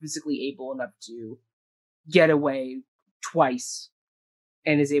enough and physically able enough to get away twice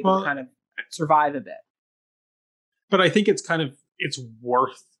and is able to kind of survive a bit. But I think it's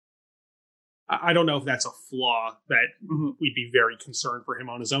worth I don't know if that's a flaw that Mhm. we'd be very concerned for him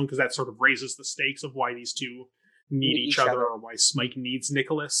on his own, because that sort of raises the stakes of why these two need each other, or why Smike needs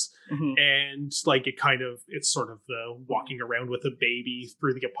Nicholas. Mhm. And like it's sort of the walking around with a baby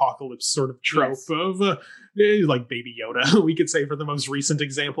through the apocalypse sort of trope of like Baby Yoda, we could say, for the most recent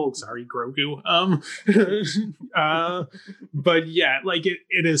example. Sorry, Grogu. But yeah, like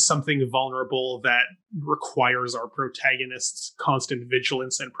it is something vulnerable that requires our protagonist's constant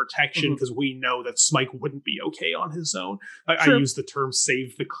vigilance and protection, because we know that Smike wouldn't be okay on his own. I use the term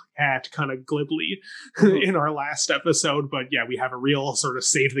 "save the cat" kind of glibly in our last episode, but yeah, we have a real sort of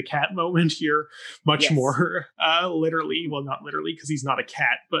save the cat moment here, much more literally. Well, not literally, because he's not a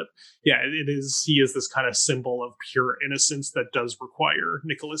cat, but yeah, he is this kind of symbol of pure innocence that does require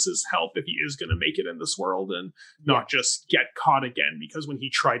Nicholas's help if he is going to make it in this world, and not just get caught again, because when he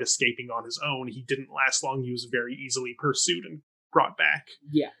tried escaping on his own, he didn't last long. He was very easily pursued and brought back.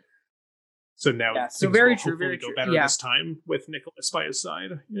 So now so very true, hopefully very go true. better this time with Nicholas by his side.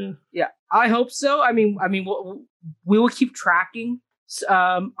 I hope so. I mean, we will keep tracking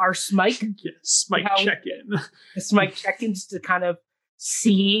our Smike. Smike check-in. The Smike check-ins to kind of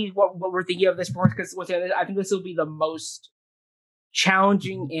see what we're thinking of this performance, because I think this will be the most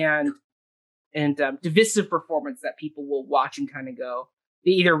challenging and divisive performance that people will watch and kind of go,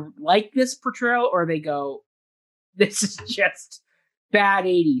 they either like this portrayal or they go, this is just bad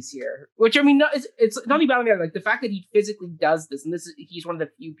 80s here. Which, I mean, no, it's not even bad. Like, the fact that he physically does this, and he's one of the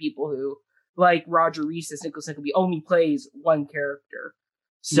few people who, like Roger Reese as Nicholas Nickleby, only plays one character.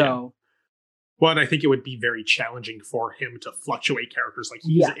 So, well, and I think it would be very challenging for him to fluctuate characters. Like,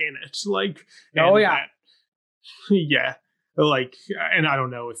 he's in it. Like, like, and I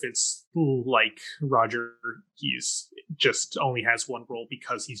don't know if it's like Roger, he's just only has one role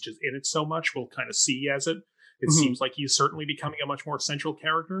because he's just in it so much. We'll kind of see as it seems like he's certainly becoming a much more central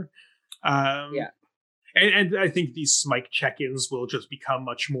character. And I think these Smike check-ins will just become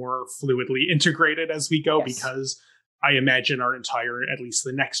much more fluidly integrated as we go, because I imagine at least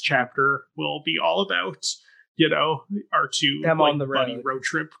the next chapter will be all about, our two them on the buddy road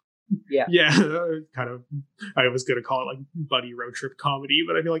trip. Kind of. I was going to call it like buddy road trip comedy,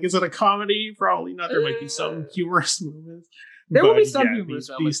 but I feel like, is it a comedy? Probably not. There might be some humorous moments. There will be some humorous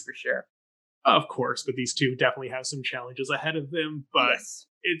moments for sure. Of course, but these two definitely have some challenges ahead of them. But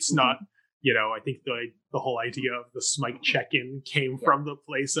it's not, I think the whole idea of the Smike check-in came from the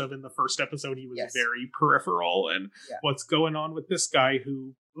place of, in the first episode, he was very peripheral, and what's going on with this guy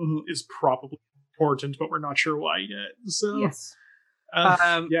who is probably important, but we're not sure why yet. So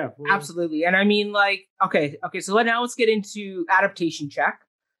absolutely. And I mean, like, okay, so let's get into adaptation check,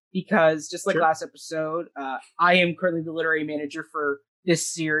 because just like last episode, I am currently the literary manager for this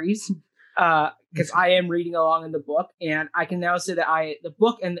series, because I am reading along in the book, and I can now say that the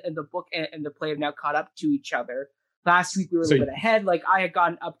book and the play have now caught up to each other. Last week we were a little bit ahead. Like, I had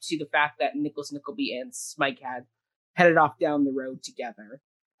gotten up to the fact that Nicholas Nickleby and Smike had headed off down the road together.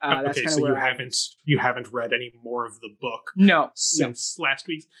 That's kind of so where you haven't read any more of the book since last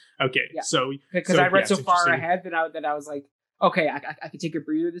week. Okay, so because I read so far ahead that I was like, okay, I could take a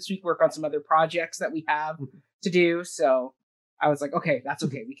breather this week, work on some other projects that we have to do. So I was like, okay, that's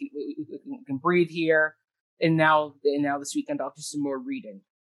okay. We can breathe here. And now this weekend I'll do some more reading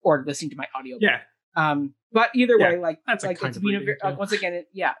or listening to my audio. But either way, it's been once again,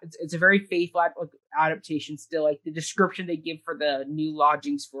 it's a very faithful adaptation still. Like, the description they give for the new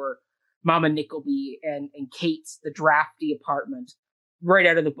lodgings for Mama Nickleby and Kate's, the drafty apartment, right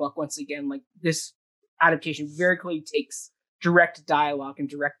out of the book. Once again, like, this adaptation very clearly takes direct dialogue and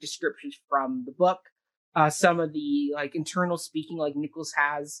direct descriptions from the book. Some of the internal speaking, like Nicholas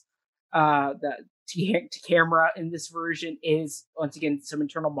has, to camera in this version is once again some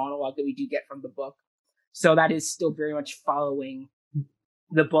internal monologue that we do get from the book. So that is still very much following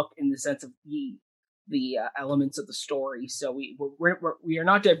the book in the sense of the elements of the story. So we are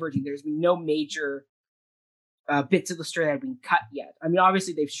not diverging. There's been no major bits of the story that have been cut yet. I mean,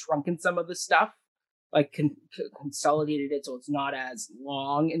 obviously they've shrunken some of the stuff, like consolidated it so it's not as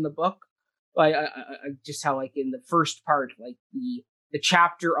long in the book. But I just how, like, in the first part, like the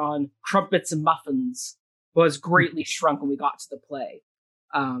chapter on crumpets and muffins was greatly shrunk when we got to the play.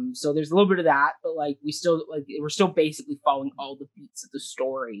 So there's a little bit of that, but we're still basically following all the beats of the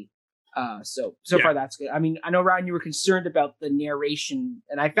story. So far that's good. I mean, I know, Ryan, you were concerned about the narration,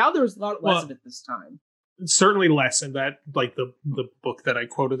 and I found there was a lot less of it this time. Certainly less, and that, like, the book that I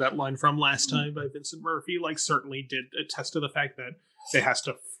quoted that line from last time by Vincent Murphy, certainly did attest to the fact that it has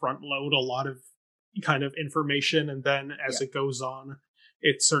to front load a lot of kind of information, and then as it goes on,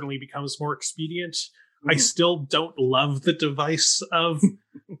 it certainly becomes more expedient. I still don't love the device of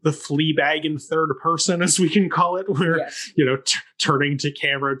the Fleabag in third person, as we can call it, where, turning to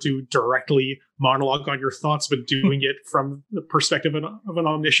camera to directly monologue on your thoughts, but doing it from the perspective of an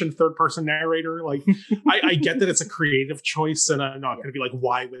omniscient third person narrator. Like, I get that it's a creative choice, and I'm not going to be like,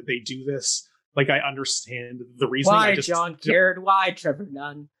 why would they do this? Like, I understand the reason. Why John Caird? Why Trevor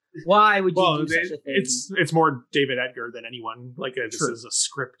Nunn? Why would you do such a thing? It's more David Edgar than anyone. Like, this is a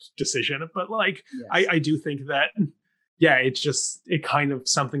script decision. But, like, yes. I do think that, it kind of,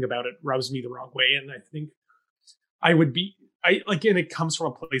 something about it rubs me the wrong way. And I think and it comes from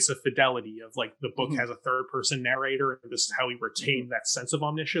a place of fidelity of, like, the book has a third person narrator, and this is how we retain that sense of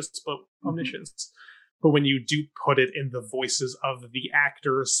omniscience. But when you do put it in the voices of the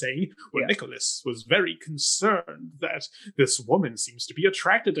actors saying, Nicholas was very concerned that this woman seems to be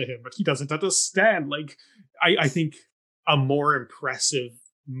attracted to him, but he doesn't understand. Like, I think a more impressive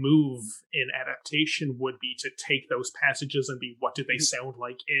move in adaptation would be to take those passages and be, what did they sound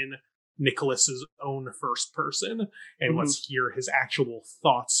like in Nicholas's own first person? And let's hear his actual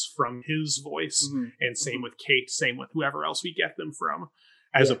thoughts from his voice. And same with Kate, same with whoever else we get them from,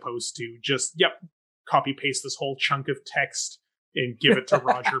 as opposed to just, copy paste this whole chunk of text and give it to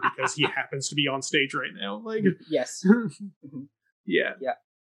Roger because he happens to be on stage right now. Like, yes. Yeah.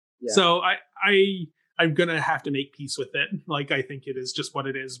 So I'm gonna have to make peace with it. Like, I think it is just what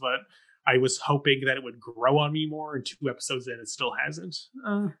it is, but I was hoping that it would grow on me more, and 2 episodes in, it still hasn't.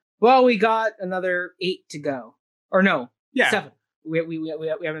 Well, we got another 8 to go, or no, 7. We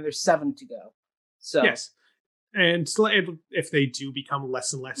have another 7 to go. So yes. And if they do become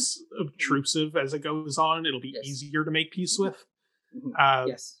less and less obtrusive as it goes on, it'll be easier to make peace with.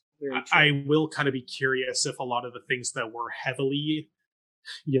 Yes, very true. I will kind of be curious if a lot of the things that were heavily,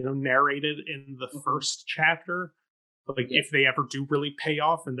 narrated in the first chapter, like if they ever do really pay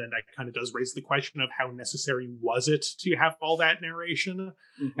off, and then that kind of does raise the question of how necessary was it to have all that narration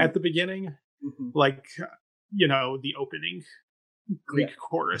at the beginning, like the opening Greek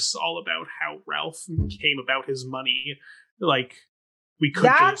chorus all about how Ralph came about his money. Like, we could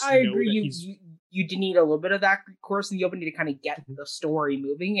just I agree. You did need a little bit of that Greek chorus in the opening to kind of get the story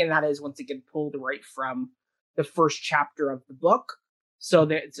moving, and that is once again pulled right from the first chapter of the book. So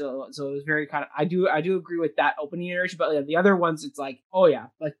it was very kind of, I do agree with that opening narration, but the other ones, it's like,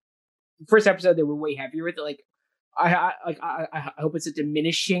 like the first episode they were way heavier with it. Like, I hope it's a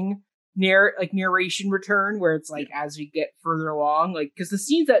diminishing narration return where it's like as we get further along, like, because the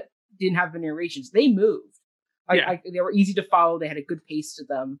scenes that didn't have the narrations, they moved. They were easy to follow. They had a good pace to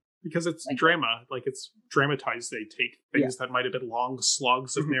them because it's drama. Like, it's dramatized. They take things that might have been long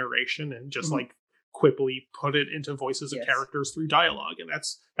slogs of narration and just like quippily put it into voices of characters through dialogue, and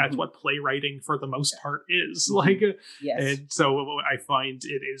that's what playwriting for the most part is. Like, and so I find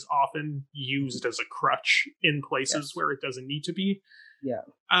it is often used as a crutch in places where it doesn't need to be. Like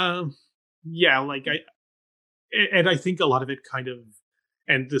I think a lot of it kind of,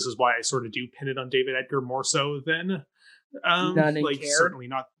 and this is why I sort of do pin it on David Edgar more so than like Caird. Certainly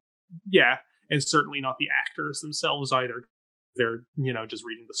not and certainly not the actors themselves either. They're just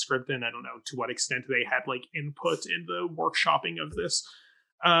reading the script, and I don't know to what extent they had like input in the workshopping of this,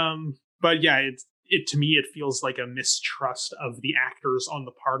 but it to me it feels like a mistrust of the actors on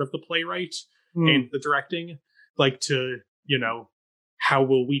the part of the playwright and the directing, like, to how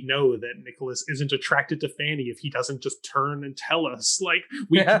will we know that Nicholas isn't attracted to Fanny if he doesn't just turn and tell us? Like,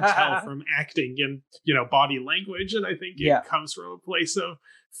 we can tell from acting and, body language. And I think it comes from a place of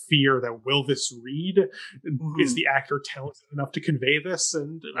fear that, will this read? Is the actor talented enough to convey this?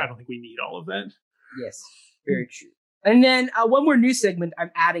 And I don't think we need all of that. Yes, very true. And then one more new segment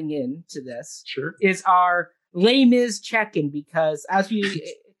I'm adding in to this is our Les Mis check-in, because as we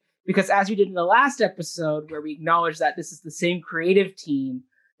did in the last episode, where we acknowledged that this is the same creative team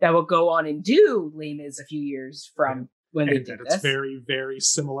that will go on and do Les Mis a few years from when they did this. It's very, very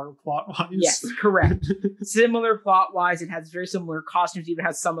similar plot-wise. Yes, correct. Similar plot-wise. It has very similar costumes. Even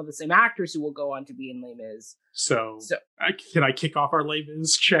has some of the same actors who will go on to be in Les Mis. So can I kick off our Les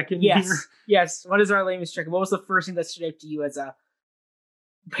Mis check-in here? Yes. What is our Les Mis check-in? What was the first thing that stood out to you as a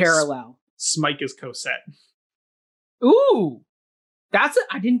parallel? Smike is Cosette. Ooh!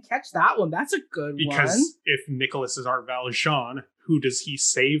 I didn't catch that one. That's a good one. Because if Nicholas is Art Valjean, who does he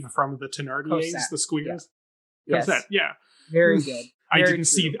save from the Thénardiers, the Squeers? Yes. Cosette, Very good. I didn't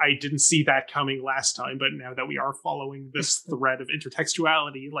see that coming last time, but now that we are following this thread of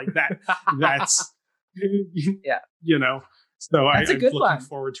intertextuality, like that's So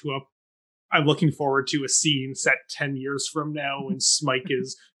I'm looking forward to a scene set 10 years from now when Smike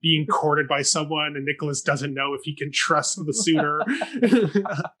is being courted by someone and Nicholas doesn't know if he can trust the suitor.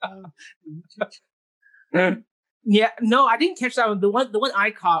 Yeah, no, I didn't catch that one. The one I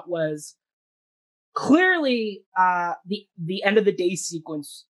caught was clearly the end of the day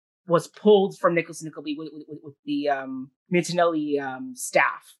sequence was pulled from Nicholas Nickleby with the Mintonelli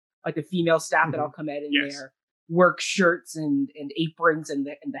staff, like the female staff that all come out in their work shirts and aprons and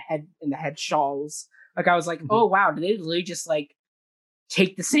the head shawls. Like I was like, oh wow, did they literally just like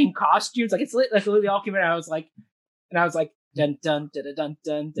take the same costumes? Like it's like literally all came out. I was like, dun dun dun dun dun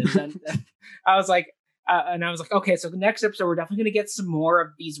dun dun. Dun. I was like. And I was like, okay, so the next episode, we're definitely going to get some more of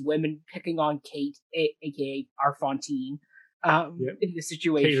these women picking on Kate, aka our Fontaine, in this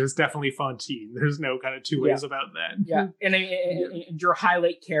situation. Kate is definitely Fontaine. There's no kind of two ways about that. Yeah, and your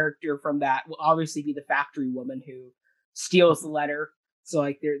highlight character from that will obviously be the factory woman who steals the letter. So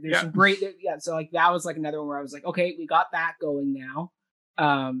like there's some great, so like that was like another one where I was like, okay, we got that going now.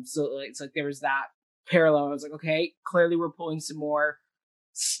 So like, it's like there was that parallel. I was like, okay, clearly we're pulling some more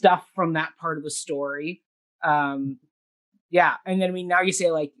stuff from that part of the story. And then I mean now you say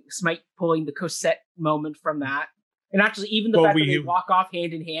like Smite pulling the Cosette moment from that, and actually even the fact that they walk off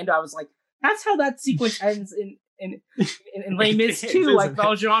hand in hand, I was like, that's how that sequence ends in Les Mis too. Like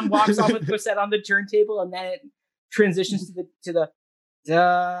Valjean walks off with Cosette on the turntable, and then it transitions to the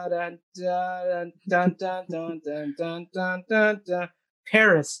dun dun dun dun dun dun dun dun dun dun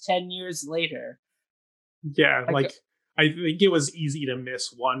Paris 10 years later. Yeah, like I think it was easy to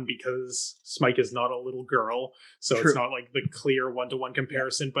miss one because Smike is not a little girl, so it's not like the clear one-to-one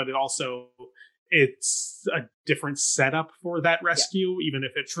comparison, but it's a different setup for that rescue, even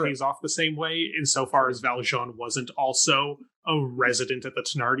if it plays off the same way, insofar as Valjean wasn't also a resident at the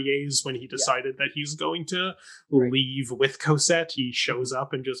Thénardiers when he decided that he's going to leave with Cosette. He shows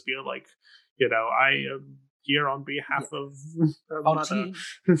up and just be like, I am here on behalf of her mother.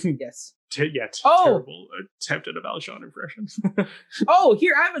 Yes. Terrible attempt at a Valjean impression. Oh,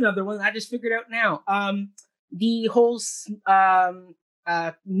 here, I have another one I just figured out now. The whole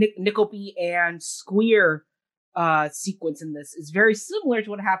Nickleby and Squeer sequence in this is very similar to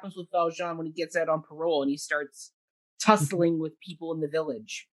what happens with Valjean when he gets out on parole and he starts tussling with people in the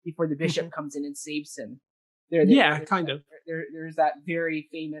village before the bishop comes in and saves him. Kind of. There's that very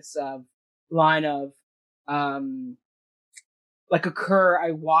famous line of like a cur,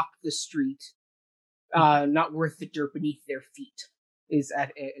 I walk the street, not worth the dirt beneath their feet, is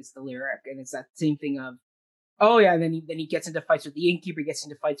the lyric, and it's that same thing of, oh yeah, and then he gets into fights with the innkeeper, he gets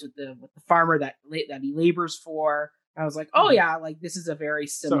into fights with the farmer that he labors for. I was like, oh yeah, like this is a very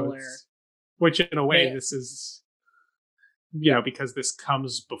similar. Which in a way, this is, because this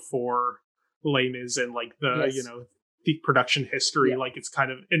comes before Les Mis and like the the production history, like it's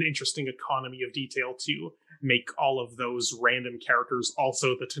kind of an interesting economy of detail to make all of those random characters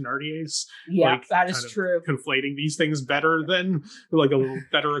also the Thénardiers. Yeah, like, that is true. Conflating these things better than like a little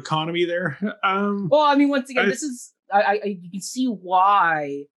better economy there. Well, I mean, once again, this is you can see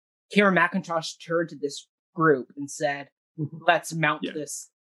why Cameron Mackintosh turned to this group and said, "Let's mount this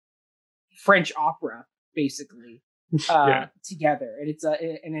French opera, basically." Together, and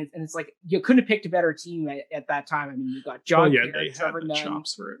it's like you couldn't have picked a better team at that time. I mean, you got John Kerr, Trevor Nunn,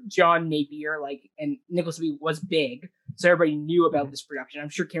 John Napier, and Nickleby was big, so everybody knew about this production. I'm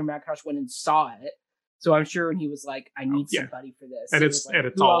sure Cameron Mackintosh went and saw it, so I'm sure when he was like, "I need somebody for this," and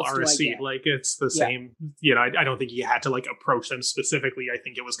it's all RSC, like it's the same. I don't think he had to like approach them specifically. I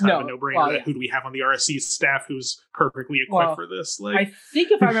think it was kind of a no-brainer. Who do we have on the RSC staff who's perfectly equipped for this? Like, I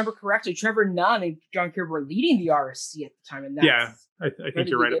think if I remember correctly, Trevor Nunn and John Kerr were leading the RSC at the time, and that's, I think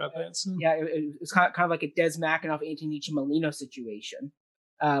you're right about that. So. Yeah, it was kind of like a Des Mackinoff, Antonici Molino situation,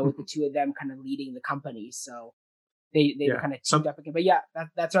 with the two of them kind of leading the company. So. They kind of teamed up again. But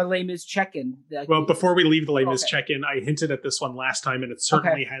that's our Les Mis check-in. Well, before we leave the Les Mis check-in, I hinted at this one last time, and it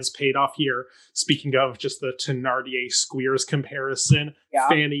certainly has paid off here. Speaking of just the Thénardier Squeers comparison,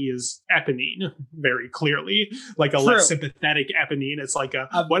 Fanny is Eponine, very clearly. Like a less sympathetic Eponine. It's like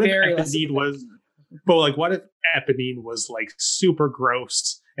what if Eponine was... But like, what if Eponine was like super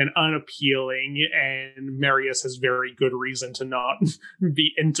gross and unappealing, and Marius has very good reason to not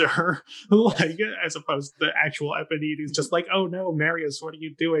be into her, like as opposed to the actual Eponine who's just like, oh no, Marius, what are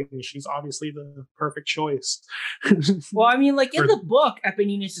you doing? She's obviously the perfect choice. Well, I mean, like in the book,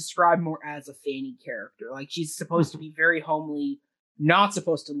 Eponine is described more as a Fanny character. Like she's supposed to be very homely, not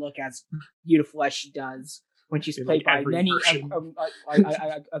supposed to look as beautiful as she does when she's played by many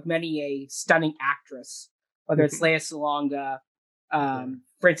a stunning actress, whether it's Lea Salonga,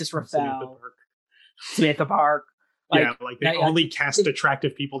 Francis Raffel, Samantha Park. They only cast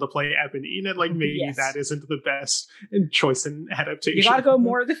attractive people to play Eponine, and like maybe that isn't the best choice in adaptation. You got to go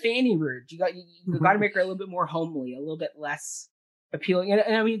more the Fanny route. You got to make her a little bit more homely, a little bit less appealing.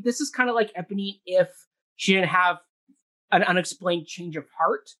 And I mean, this is kind of like Eponine if she didn't have an unexplained change of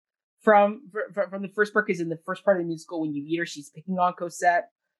heart from the first part, because in the first part of the musical, when you meet her, she's picking on Cosette,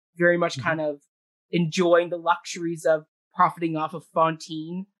 very much kind of enjoying the luxuries of profiting off of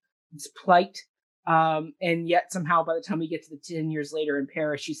Fantine's plight. And yet somehow by the time we get to the 10 years later in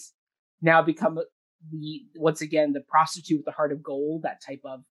Paris, she's now become once again the prostitute with the heart of gold, that type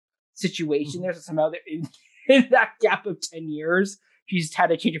of situation. There's somehow in that gap of 10 years, she's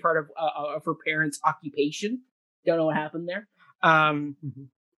had a change of heart of her parents' occupation. Don't know what happened there.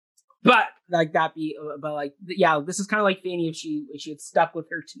 But like that this is kind of like Fanny if she had stuck with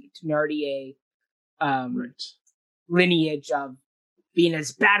her Thénardier lineage of being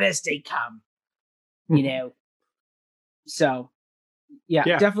as bad as they come, you know. So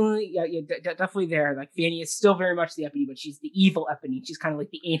definitely definitely there. Like Fanny is still very much the Eponine, but she's the evil Eponine. She's kind of like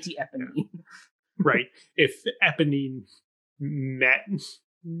the anti-Eponine. Right. If Eponine met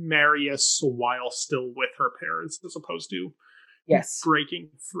Marius while still with her parents, as opposed to breaking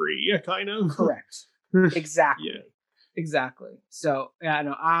free, kind of. Correct. Exactly. Exactly. So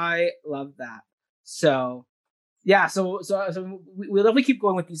I love that. So so we'll definitely keep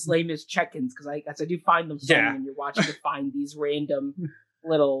going with these lamest check-ins, because I do find them funny when you're watching to find these random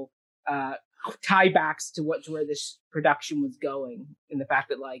little tiebacks to where this production was going, and the fact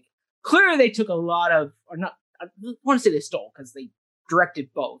that like clearly they took a lot of, or not, I want to say they stole because they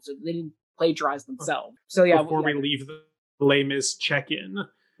directed both, so they didn't plagiarize themselves. So before we leave the Les Mis check-in,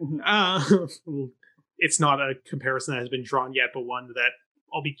 it's not a comparison that has been drawn yet, but one that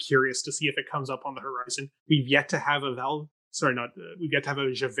I'll be curious to see if it comes up on the horizon. We've yet to have we've yet to have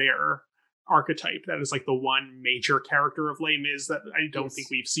a Javert archetype. That is like the one major character of Les Mis that I don't think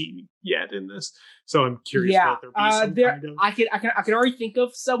we've seen yet in this. So I'm curious will there be some kind of... I can already think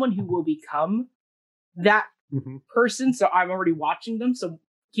of someone who will become that person, so I'm already watching them, so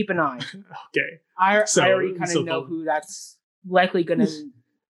keep an eye. Okay. I already kind of know who that's likely going to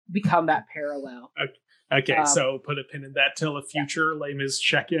become that parallel. Okay, so put a pin in that till a future Les Mis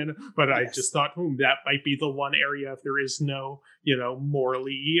check-in. But I just thought, that might be the one area if there is no,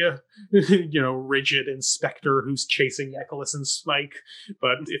 morally, rigid inspector who's chasing Nicholas and Spike.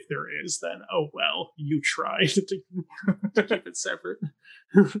 But if there is, then oh well, you tried to keep it separate.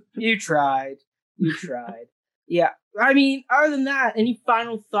 You tried. Yeah, I mean, other than that, any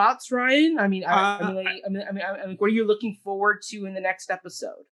final thoughts, Ryan? I mean, what are you looking forward to in the next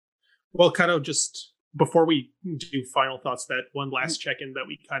episode? Well, kind of just before we do final thoughts, that one last check-in that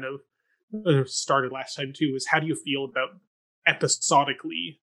we kind of started last time too is, how do you feel about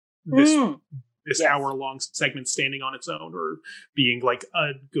episodically this hour-long segment standing on its own, or being like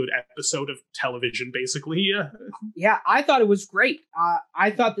a good episode of television, basically? Yeah, I thought it was great.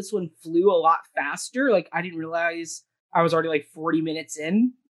 I thought this one flew a lot faster. Like, I didn't realize I was already like 40 minutes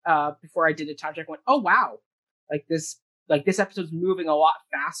in before I did a time check. I went, oh wow, this episode's moving a lot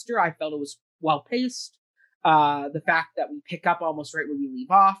faster. I felt it was well paced. The fact that we pick up almost right where we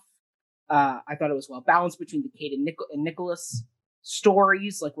leave off. I thought it was well balanced between the Kate and Nicholas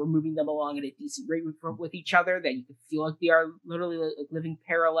stories. Like, we're moving them along at a decent rate with each other, that you can feel like they are literally like living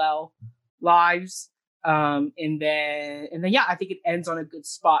parallel lives. And then I think it ends on a good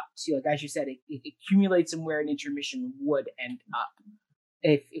spot too. Like, as you said, it accumulates in where an intermission would end up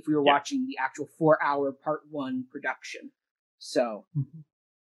if we were watching the actual 4-hour part 1 production. So,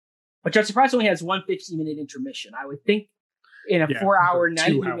 which I'm surprised only has one 15-minute intermission. I would think in a 4-hour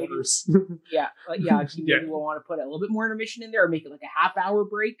night, 2 hours. You maybe will want to put a little bit more intermission in there, or make it like a half-hour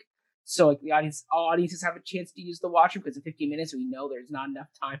break, so like all audiences have a chance to use the washroom, because in 15 minutes we know there's not enough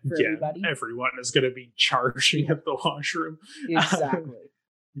time for everybody. Everyone is going to be charging at the washroom. Exactly.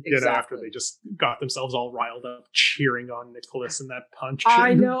 After they just got themselves all riled up, cheering on Nicholas and that punch.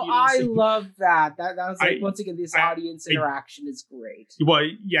 I know. I love that. That was like, once again, this audience interaction is great. Well,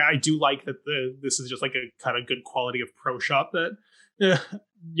 yeah, I do like that this is just like a kind of good quality of pro shot that,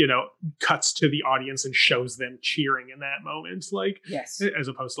 cuts to the audience and shows them cheering in that moment. Like, yes, as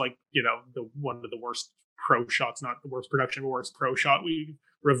opposed to like, the one of the worst pro shots, not the worst production, but worst pro shot we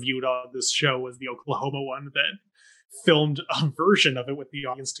reviewed on this show was the Oklahoma one that filmed a version of it with the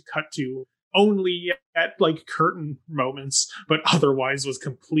audience to cut to only at like curtain moments, but otherwise was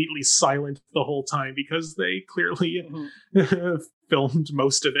completely silent the whole time, because they clearly filmed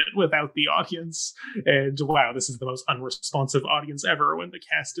most of it without the audience. And wow, this is the most unresponsive audience ever when the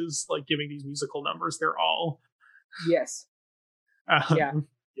cast is like giving these musical numbers. They're all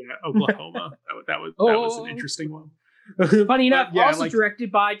Oklahoma. that was an interesting one. Funny enough, also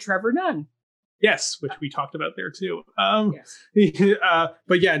directed by Trevor Nunn. Yes, which we talked about there too. Yes.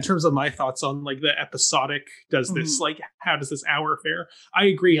 But yeah, in terms of my thoughts on like the episodic, does this like how does this hour fare? I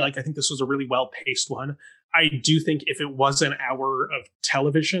agree. Like I think this was a really well paced one. I do think if it was an hour of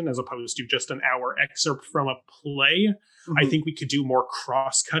television as opposed to just an hour excerpt from a play, I think we could do more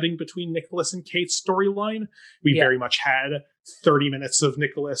cross cutting between Nicholas and Kate's storyline. We very much had 30 minutes of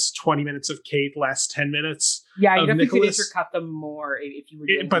Nicholas, 20 minutes of Kate, last 10 minutes. Yeah, you of definitely could Nicholas. intercut them more if you were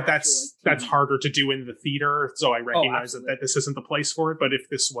doing But actual, that's TV. harder to do in the theater. So I recognize that absolutely. this isn't the place for it. But if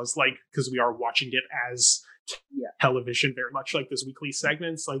this was like, because we are watching it as television, very much like this weekly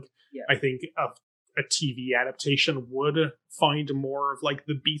segments, like I think a TV adaptation would find more of like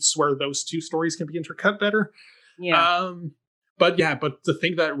the beats where those two stories can be intercut better. But the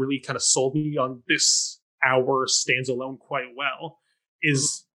thing that really kind of sold me on this hour stands alone quite well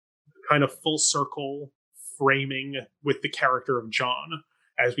is kind of full circle framing with the character of John,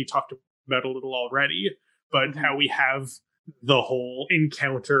 as we talked about a little already, but how we have the whole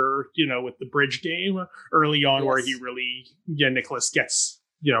encounter, with the bridge game early on where he really, Nicholas gets,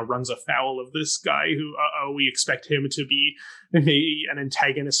 runs afoul of this guy who, we expect him to be an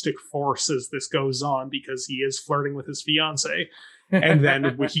antagonistic force as this goes on because he is flirting with his fiance. And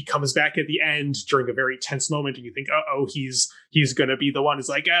then when he comes back at the end during a very tense moment and you think, he's going to be the one who's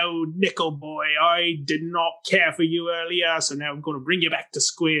like, oh, Nickel boy, I did not care for you earlier, so now I'm going to bring you back to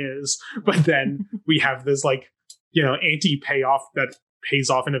squares. But then we have this like, anti-payoff that pays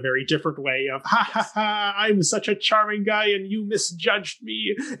off in a very different way of, ha ha ha, I'm such a charming guy and you misjudged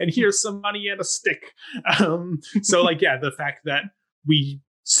me and here's some money and a stick. So like, the fact that we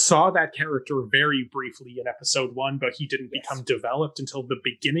saw that character very briefly in episode 1, but he didn't become developed until the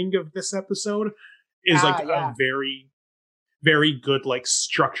beginning of this episode is a very, very good, like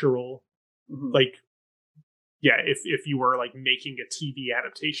structural, like, if you were like making a TV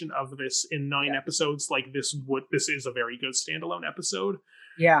adaptation of this in 9 episodes, like this is a very good standalone episode.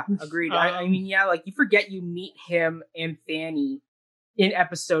 Yeah, agreed. I mean, like you forget you meet him and Fanny in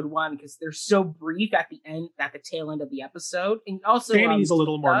episode 1 because they're so brief at the tail end of the episode. And also Fanny's a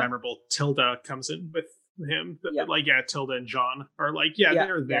little more memorable. Tilda comes in with him. Tilda and John are like, they're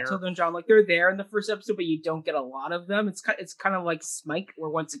there. Yeah, Tilda and John, like they're there in the first episode, but you don't get a lot of them. It's kind of like Smike, where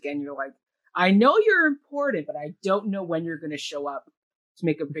once again you're like, I know you're important, but I don't know when you're going to show up to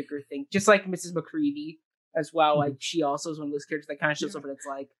make a bigger thing. Just like Mrs. McCreevy as well. Like she also is one of those characters that kind of shows up, and it's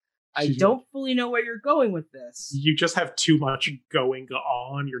like, I don't fully know where you're going with this. You just have too much going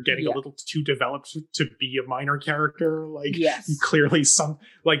on. You're getting a little too developed to be a minor character. Like clearly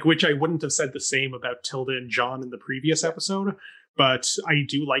which I wouldn't have said the same about Tilda and John in the previous episode, but I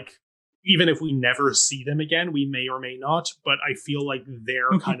do like, even if we never see them again, we may or may not, but I feel like their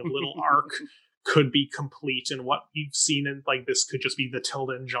kind of little arc could be complete in what we've seen, and like this could just be the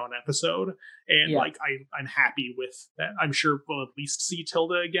Tilda and John episode. And like I'm happy with that. I'm sure we'll at least see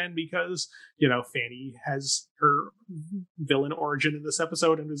Tilda again because, Fanny has her villain origin in this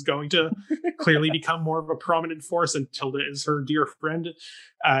episode and is going to clearly become more of a prominent force, and Tilda is her dear friend.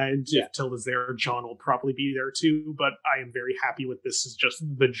 And if Tilda's there, John will probably be there too. But I am very happy with this. Is just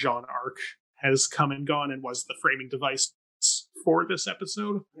the John arc has come and gone and was the framing device for this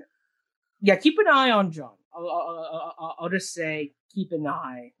episode. Yeah, keep an eye on John. I'll just say keep an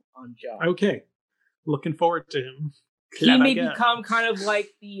eye on John. Okay, looking forward to him. He may become kind of like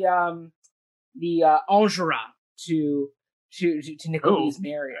the Angera to Nickleby's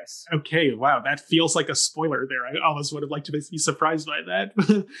Marius. Okay, wow, that feels like a spoiler there. I almost would have liked to be surprised by that.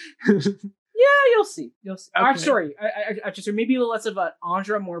 Yeah, you'll see. Okay. I'm sorry. I just maybe a little less of an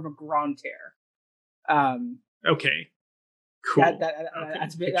Angera, more of a Grantaire. Okay. Cool.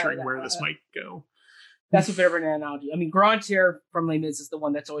 That's picturing where this might go. That's a bit of an analogy. I mean, Grantaire from Les Mis is the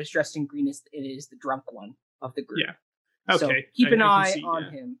one that's always dressed in green. It is the drunk one of the group. Yeah. Okay. So keep an eye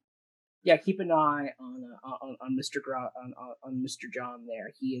on him. Yeah, keep an eye on Mr. John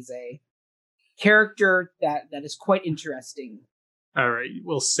there. He is a character that is quite interesting. All right,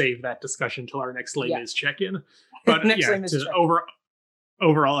 we'll save that discussion till our next Les Mis check-in. But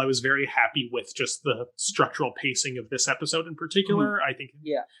overall, I was very happy with just the structural pacing of this episode in particular. I think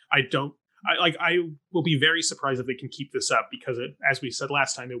I will be very surprised if they can keep this up because as we said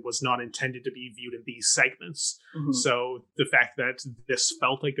last time, it was not intended to be viewed in these segments. So the fact that this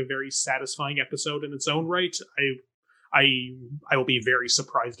felt like a very satisfying episode in its own right, I will be very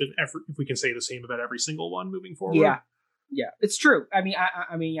surprised if we can say the same about every single one moving forward. Yeah, it's true. I mean,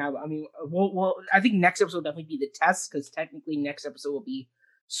 I think next episode will definitely be the test because technically next episode will be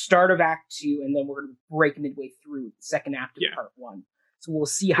start of Act 2, and then we're going to break midway through the second act of Part 1. So we'll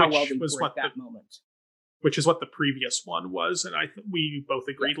see how well they break that moment. which is what the previous one was, and we both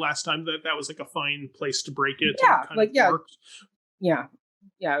agreed last time that that was like a fine place to break it. Yeah, and like worked. Yeah.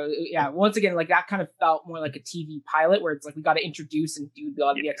 Once again, like that kind of felt more like a TV pilot where it's like we got to introduce and do a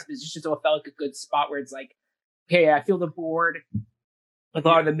lot of the exposition, so it felt like a good spot where it's like, hey, I feel the board. Like a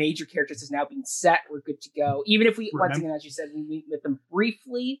lot of the major characters is now being set. We're good to go. Even if we, once again, as you said, we meet with them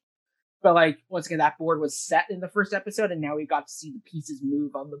briefly, but like once again, that board was set in the first episode, and now we got to see the pieces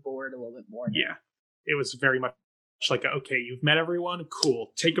move on the board a little bit more. Yeah, it was very much like, okay, you've met everyone,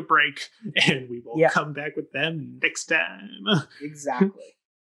 cool. Take a break, and we will come back with them next time. Exactly.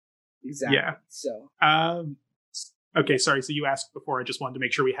 Yeah. So. Okay, sorry. So you asked before. I just wanted to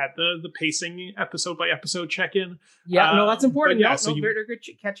make sure we had the pacing episode by episode check-in. Yeah, no, that's important. Yeah, very good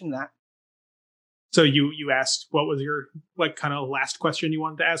catching that. So you asked, what was your like kind of last question you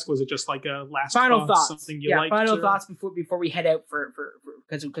wanted to ask? Was it just like a last final thoughts? Something you liked? Final thoughts before we head out for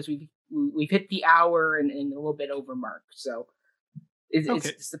because we've hit the hour and a little bit over mark. So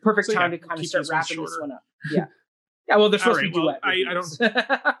it's the perfect time to kind of start wrapping this one up. Yeah. Yeah. Well, they're supposed to be duet. I don't.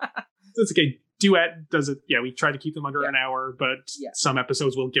 That's okay. Duet does it. Yeah, we try to keep them under an hour, but some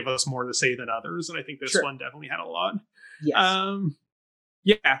episodes will give us more to say than others, and I think this one definitely had a lot. Yes.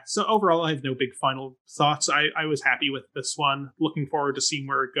 Yeah. So overall, I have no big final thoughts. I was happy with this one. Looking forward to seeing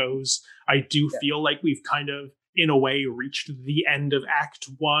where it goes. I do feel like we've kind of, in a way, reached the end of Act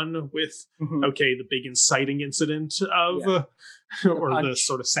 1 with the big inciting incident of. Or the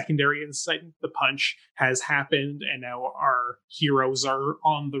sort of secondary insight, the punch has happened, and now our heroes are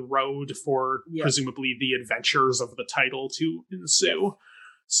on the road for presumably the adventures of the title to ensue.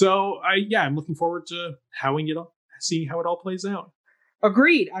 So I'm looking forward to seeing how it all plays out.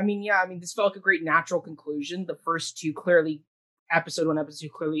 Agreed. I mean, this felt like a great natural conclusion. The first two clearly, episode 1, episode 2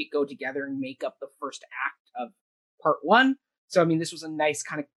 clearly go together and make up the first act of part 1. So, I mean, this was a nice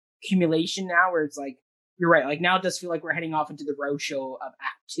kind of accumulation now where it's like, you're right. Like now it does feel like we're heading off into the roadshow of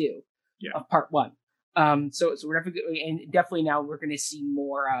Act 2 of Part 1. So we're definitely, and definitely now we're going to see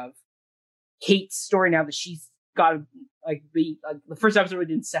more of Kate's story now that she's got to the first episode we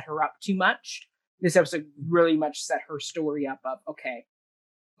didn't set her up too much. This episode really much set her story up of, okay,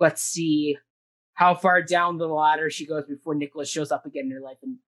 let's see how far down the ladder she goes before Nicholas shows up again in her life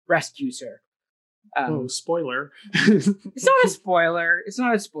and rescues her. Spoiler. It's not a spoiler.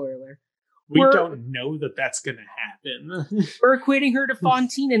 We don't know that that's going to happen. We're equating her to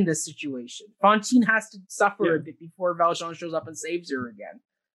Fantine in this situation. Fantine has to suffer a bit before Valjean shows up and saves her again.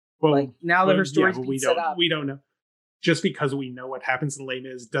 Well, now that her story's been set up. We don't know. Just because we know what happens in Les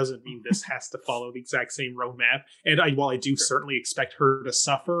Mis doesn't mean this has to follow the exact same roadmap. And while I do certainly expect her to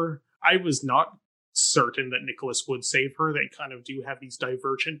suffer, I was not certain that Nicholas would save her. They kind of do have these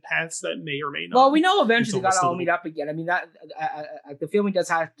divergent paths that may or may not. Well, we know eventually they got to all meet up again. I mean, that the filming does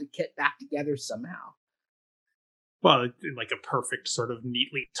have to get back together somehow. Well, in like a perfect sort of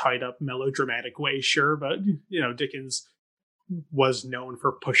neatly tied up melodramatic way, sure. But, Dickens was known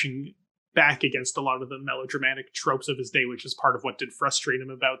for pushing back against a lot of the melodramatic tropes of his day, which is part of what did frustrate him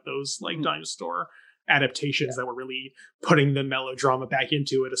about those dime store adaptations that were really putting the melodrama back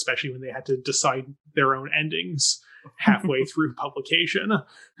into it, especially when they had to decide their own endings halfway through publication.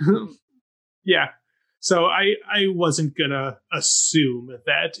 So I wasn't gonna assume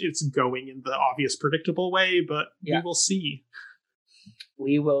that it's going in the obvious predictable way, but we will see.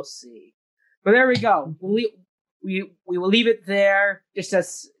 We will see. But there we go. We will leave it there.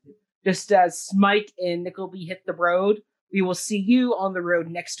 Just as Smike and Nickleby hit the road, we will see you on the road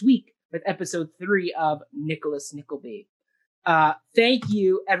next week with episode 3 of Nicholas Nickleby. Thank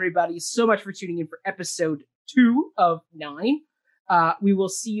you, everybody, so much for tuning in for episode 2 of 9. We will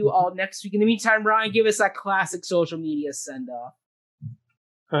see you all next week. In the meantime, Ryan, give us that classic social media send-off.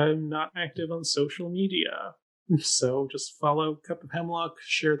 I'm not active on social media, so just follow Cup of Hemlock,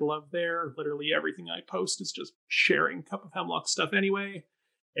 share the love there. Literally everything I post is just sharing Cup of Hemlock stuff anyway.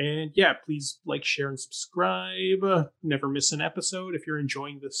 And please like, share, and subscribe. Never miss an episode. If you're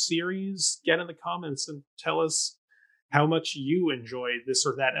enjoying the series, get in the comments and tell us how much you enjoyed this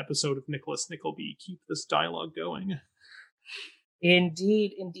or that episode of Nicholas Nickleby. Keep this dialogue going.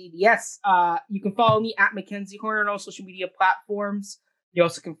 Indeed. Yes. You can follow me at Mackenzie Horner on all social media platforms. You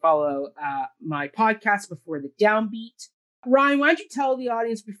also can follow my podcast, Before the Downbeat. Ryan, why don't you tell the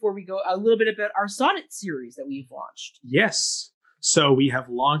audience before we go a little bit about our sonnet series that we've launched? Yes. So we have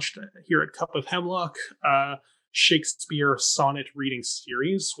launched here at Cup of Hemlock Shakespeare sonnet reading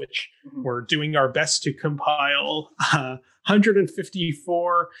series, which we're doing our best to compile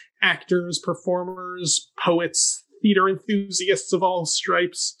 154 actors, performers, poets, theater enthusiasts of all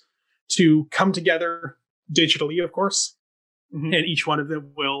stripes to come together digitally, of course. And each one of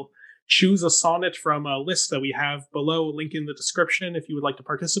them will choose a sonnet from a list that we have below, link in the description if you would like to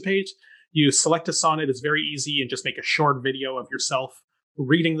participate. You select a sonnet, it's very easy, and just make a short video of yourself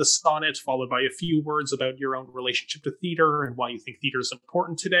reading the sonnet, followed by a few words about your own relationship to theater and why you think theater is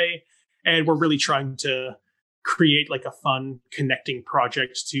important today. And we're really trying to create like a fun connecting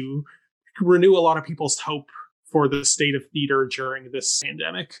project to renew a lot of people's hope for the state of theater during this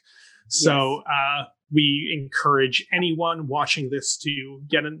pandemic. So we encourage anyone watching this to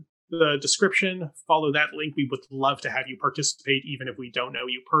get in the description, follow that link. We would love to have you participate, even if we don't know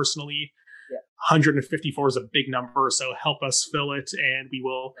you personally. 154 is a big number, so help us fill it, and we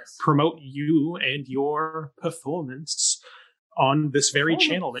will promote you and your performance on this very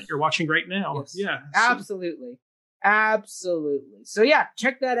channel that you're watching right now. Yeah, absolutely. So yeah,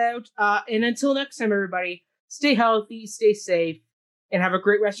 check that out. And until next time, everybody, stay healthy, stay safe, and have a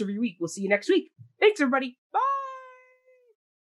great rest of your week. We'll see you next week. Thanks, everybody. Bye.